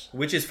 Yes.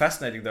 Which is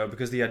fascinating, though,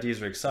 because the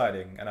ideas are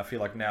exciting, and I feel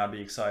like now I'd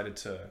be excited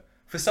to,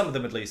 for some of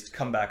them at least,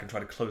 come back and try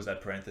to close that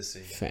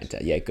parenthesis.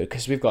 Fantastic. Yeah, good,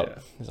 because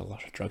there's a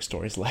lot of drug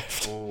stories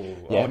left. Ooh.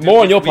 Yeah, dude,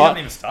 more on your part. We haven't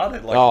even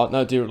started. Like... Oh,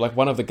 no, dude, like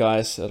one of the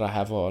guys that I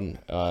have on,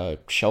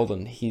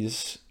 Sheldon,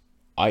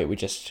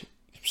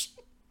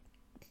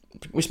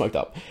 we smoked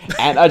up,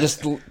 and I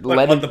just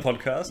let him... on the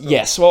podcast? Or...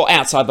 Yes, well,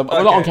 outside the...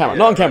 not on camera,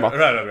 not on camera.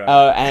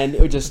 Right. And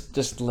we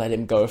just let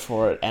him go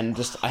for it, and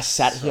I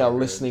sat here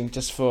listening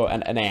just for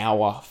an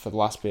hour for the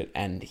last bit,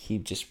 and he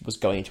just was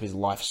going into his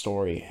life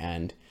story,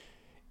 and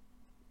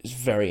it's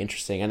very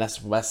interesting, and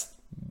that's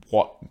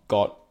what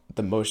got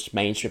the most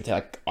mainstream, to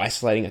like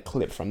isolating a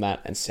clip from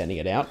that and sending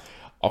it out.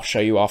 I'll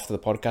show you after the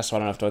podcast, so I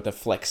don't have to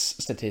flex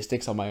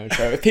statistics on my own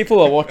show. If people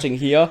are watching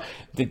here,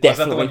 they definitely... Was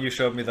that the one you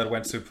showed me that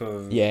went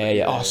super...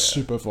 Yeah.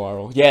 Super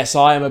viral. Yes,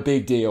 I am a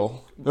big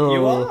deal.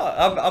 You are.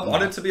 I'm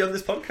honored to be on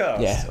this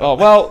podcast. Yeah. Oh,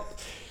 well,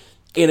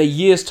 in a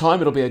year's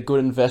time, it'll be a good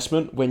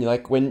investment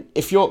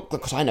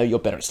because I know you're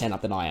better at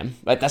stand-up than I am.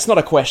 Like, that's not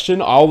a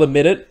question. I'll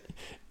admit it.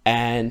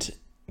 And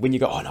when you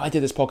go, oh, no, I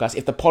did this podcast.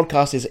 If the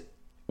podcast is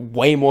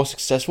way more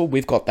successful,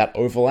 we've got that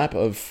overlap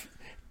of...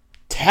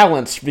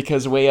 talent,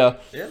 because we're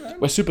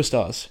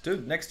superstars.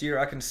 Dude, next year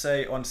I can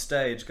say on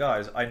stage,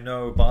 guys, I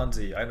know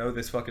Barnzey. I know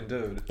this fucking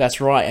dude. That's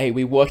right. Hey,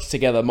 we worked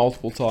together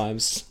multiple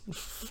times.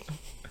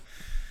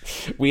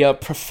 We are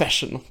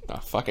professional. Oh,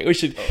 fuck it.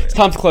 It's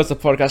time to close the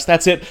podcast.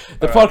 That's it.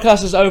 The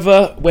podcast is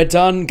over. We're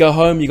done. Go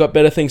home. You got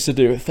better things to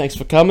do. Thanks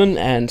for coming,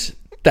 and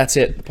that's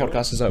it. The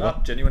podcast is over.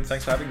 Genuine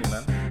thanks for having me,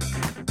 man.